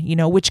born,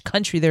 which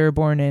country they were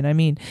born in. I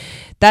mean,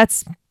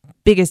 that's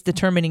biggest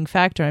determining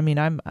factor. I mean,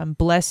 I'm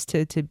blessed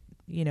to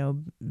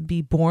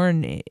be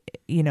born,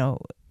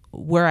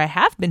 where I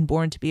have been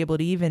born, to be able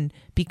to even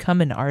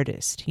become an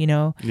artist,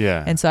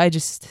 Yeah. And so I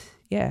just,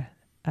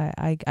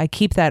 I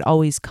keep that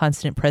always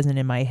constant present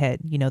in my head,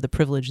 the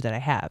privilege that I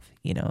have,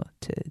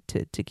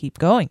 to keep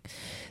going.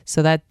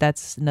 So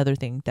that's another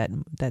thing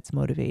that's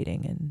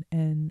motivating.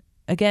 And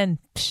again,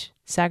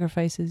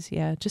 sacrifices.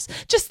 Yeah.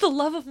 Just the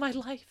love of my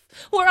life.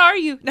 Where are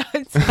you? No,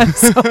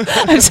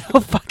 I'm so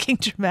fucking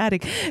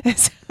dramatic.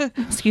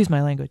 Excuse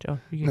my language. Oh,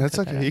 that's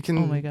okay. You can,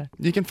 oh my God.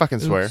 You can fucking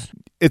swear. Oops.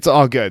 It's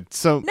all good.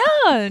 So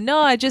no,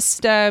 I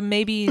just,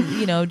 maybe,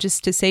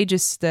 just to say,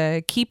 just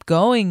keep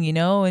going,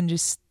 and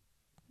just,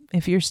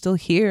 if you're still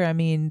here, I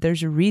mean,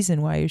 there's a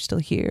reason why you're still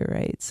here,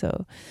 right?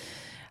 So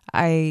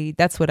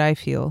that's what I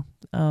feel.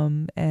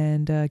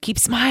 And keep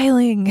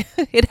smiling.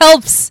 It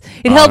helps.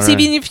 It helps right.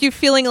 Even if you're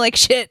feeling like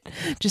shit.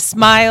 Just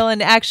smile,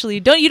 and actually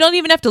you don't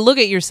even have to look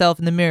at yourself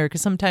in the mirror,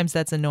 because sometimes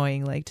that's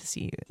annoying, like to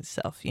see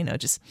yourself,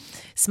 just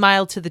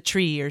smile to the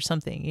tree or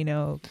something,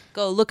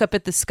 go look up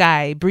at the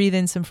sky, breathe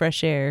in some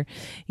fresh air,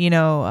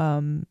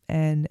 and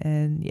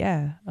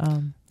yeah.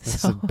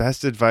 That's the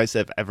best advice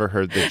I've ever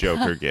heard the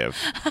Joker give.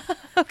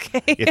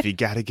 Okay. If you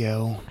gotta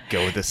go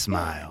with a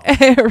smile.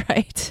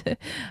 Right.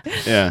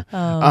 Yeah.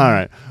 All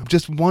right.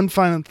 Just one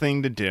final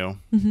thing to do.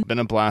 Mm-hmm. Been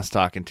a blast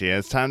talking to you.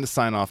 It's time to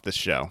sign off the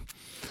show.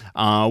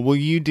 Will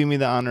you do me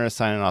the honor of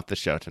signing off the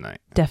show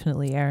tonight?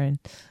 Definitely, Aaron.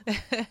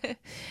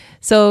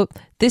 So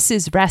this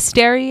is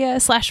Rasteria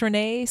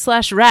 /Renee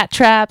 /Rat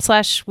Trap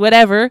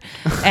 /whatever,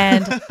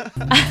 and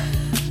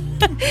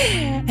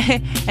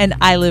and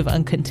I live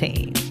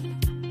uncontained.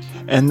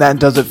 And that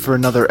does it for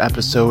another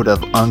episode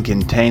of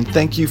Uncontained.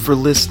 Thank you for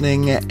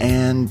listening,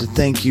 and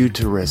thank you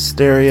to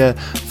Rasteria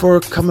for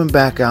coming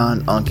back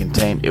on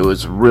Uncontained. It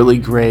was really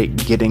great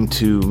getting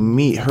to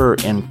meet her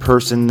in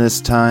person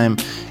this time,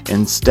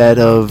 instead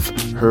of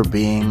her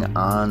being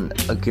on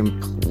a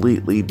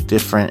completely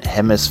different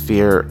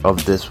hemisphere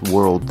of this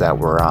world that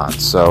we're on.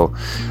 So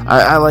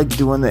I like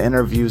doing the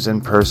interviews in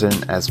person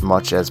as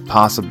much as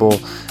possible.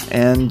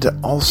 And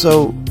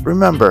also,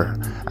 remember,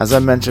 as I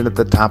mentioned at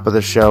the top of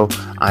the show,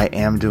 I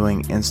am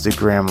doing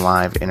Instagram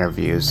Live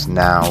interviews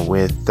now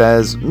with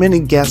as many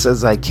guests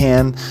as I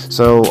can,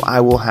 so I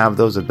will have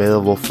those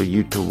available for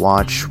you to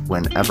watch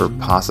whenever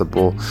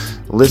possible.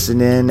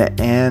 Listen in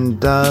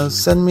and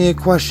send me a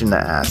question to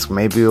ask.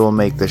 Maybe we'll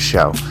make the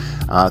show.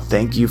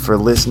 Thank you for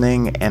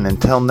listening, and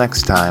until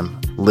next time,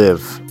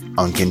 live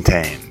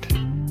uncontained.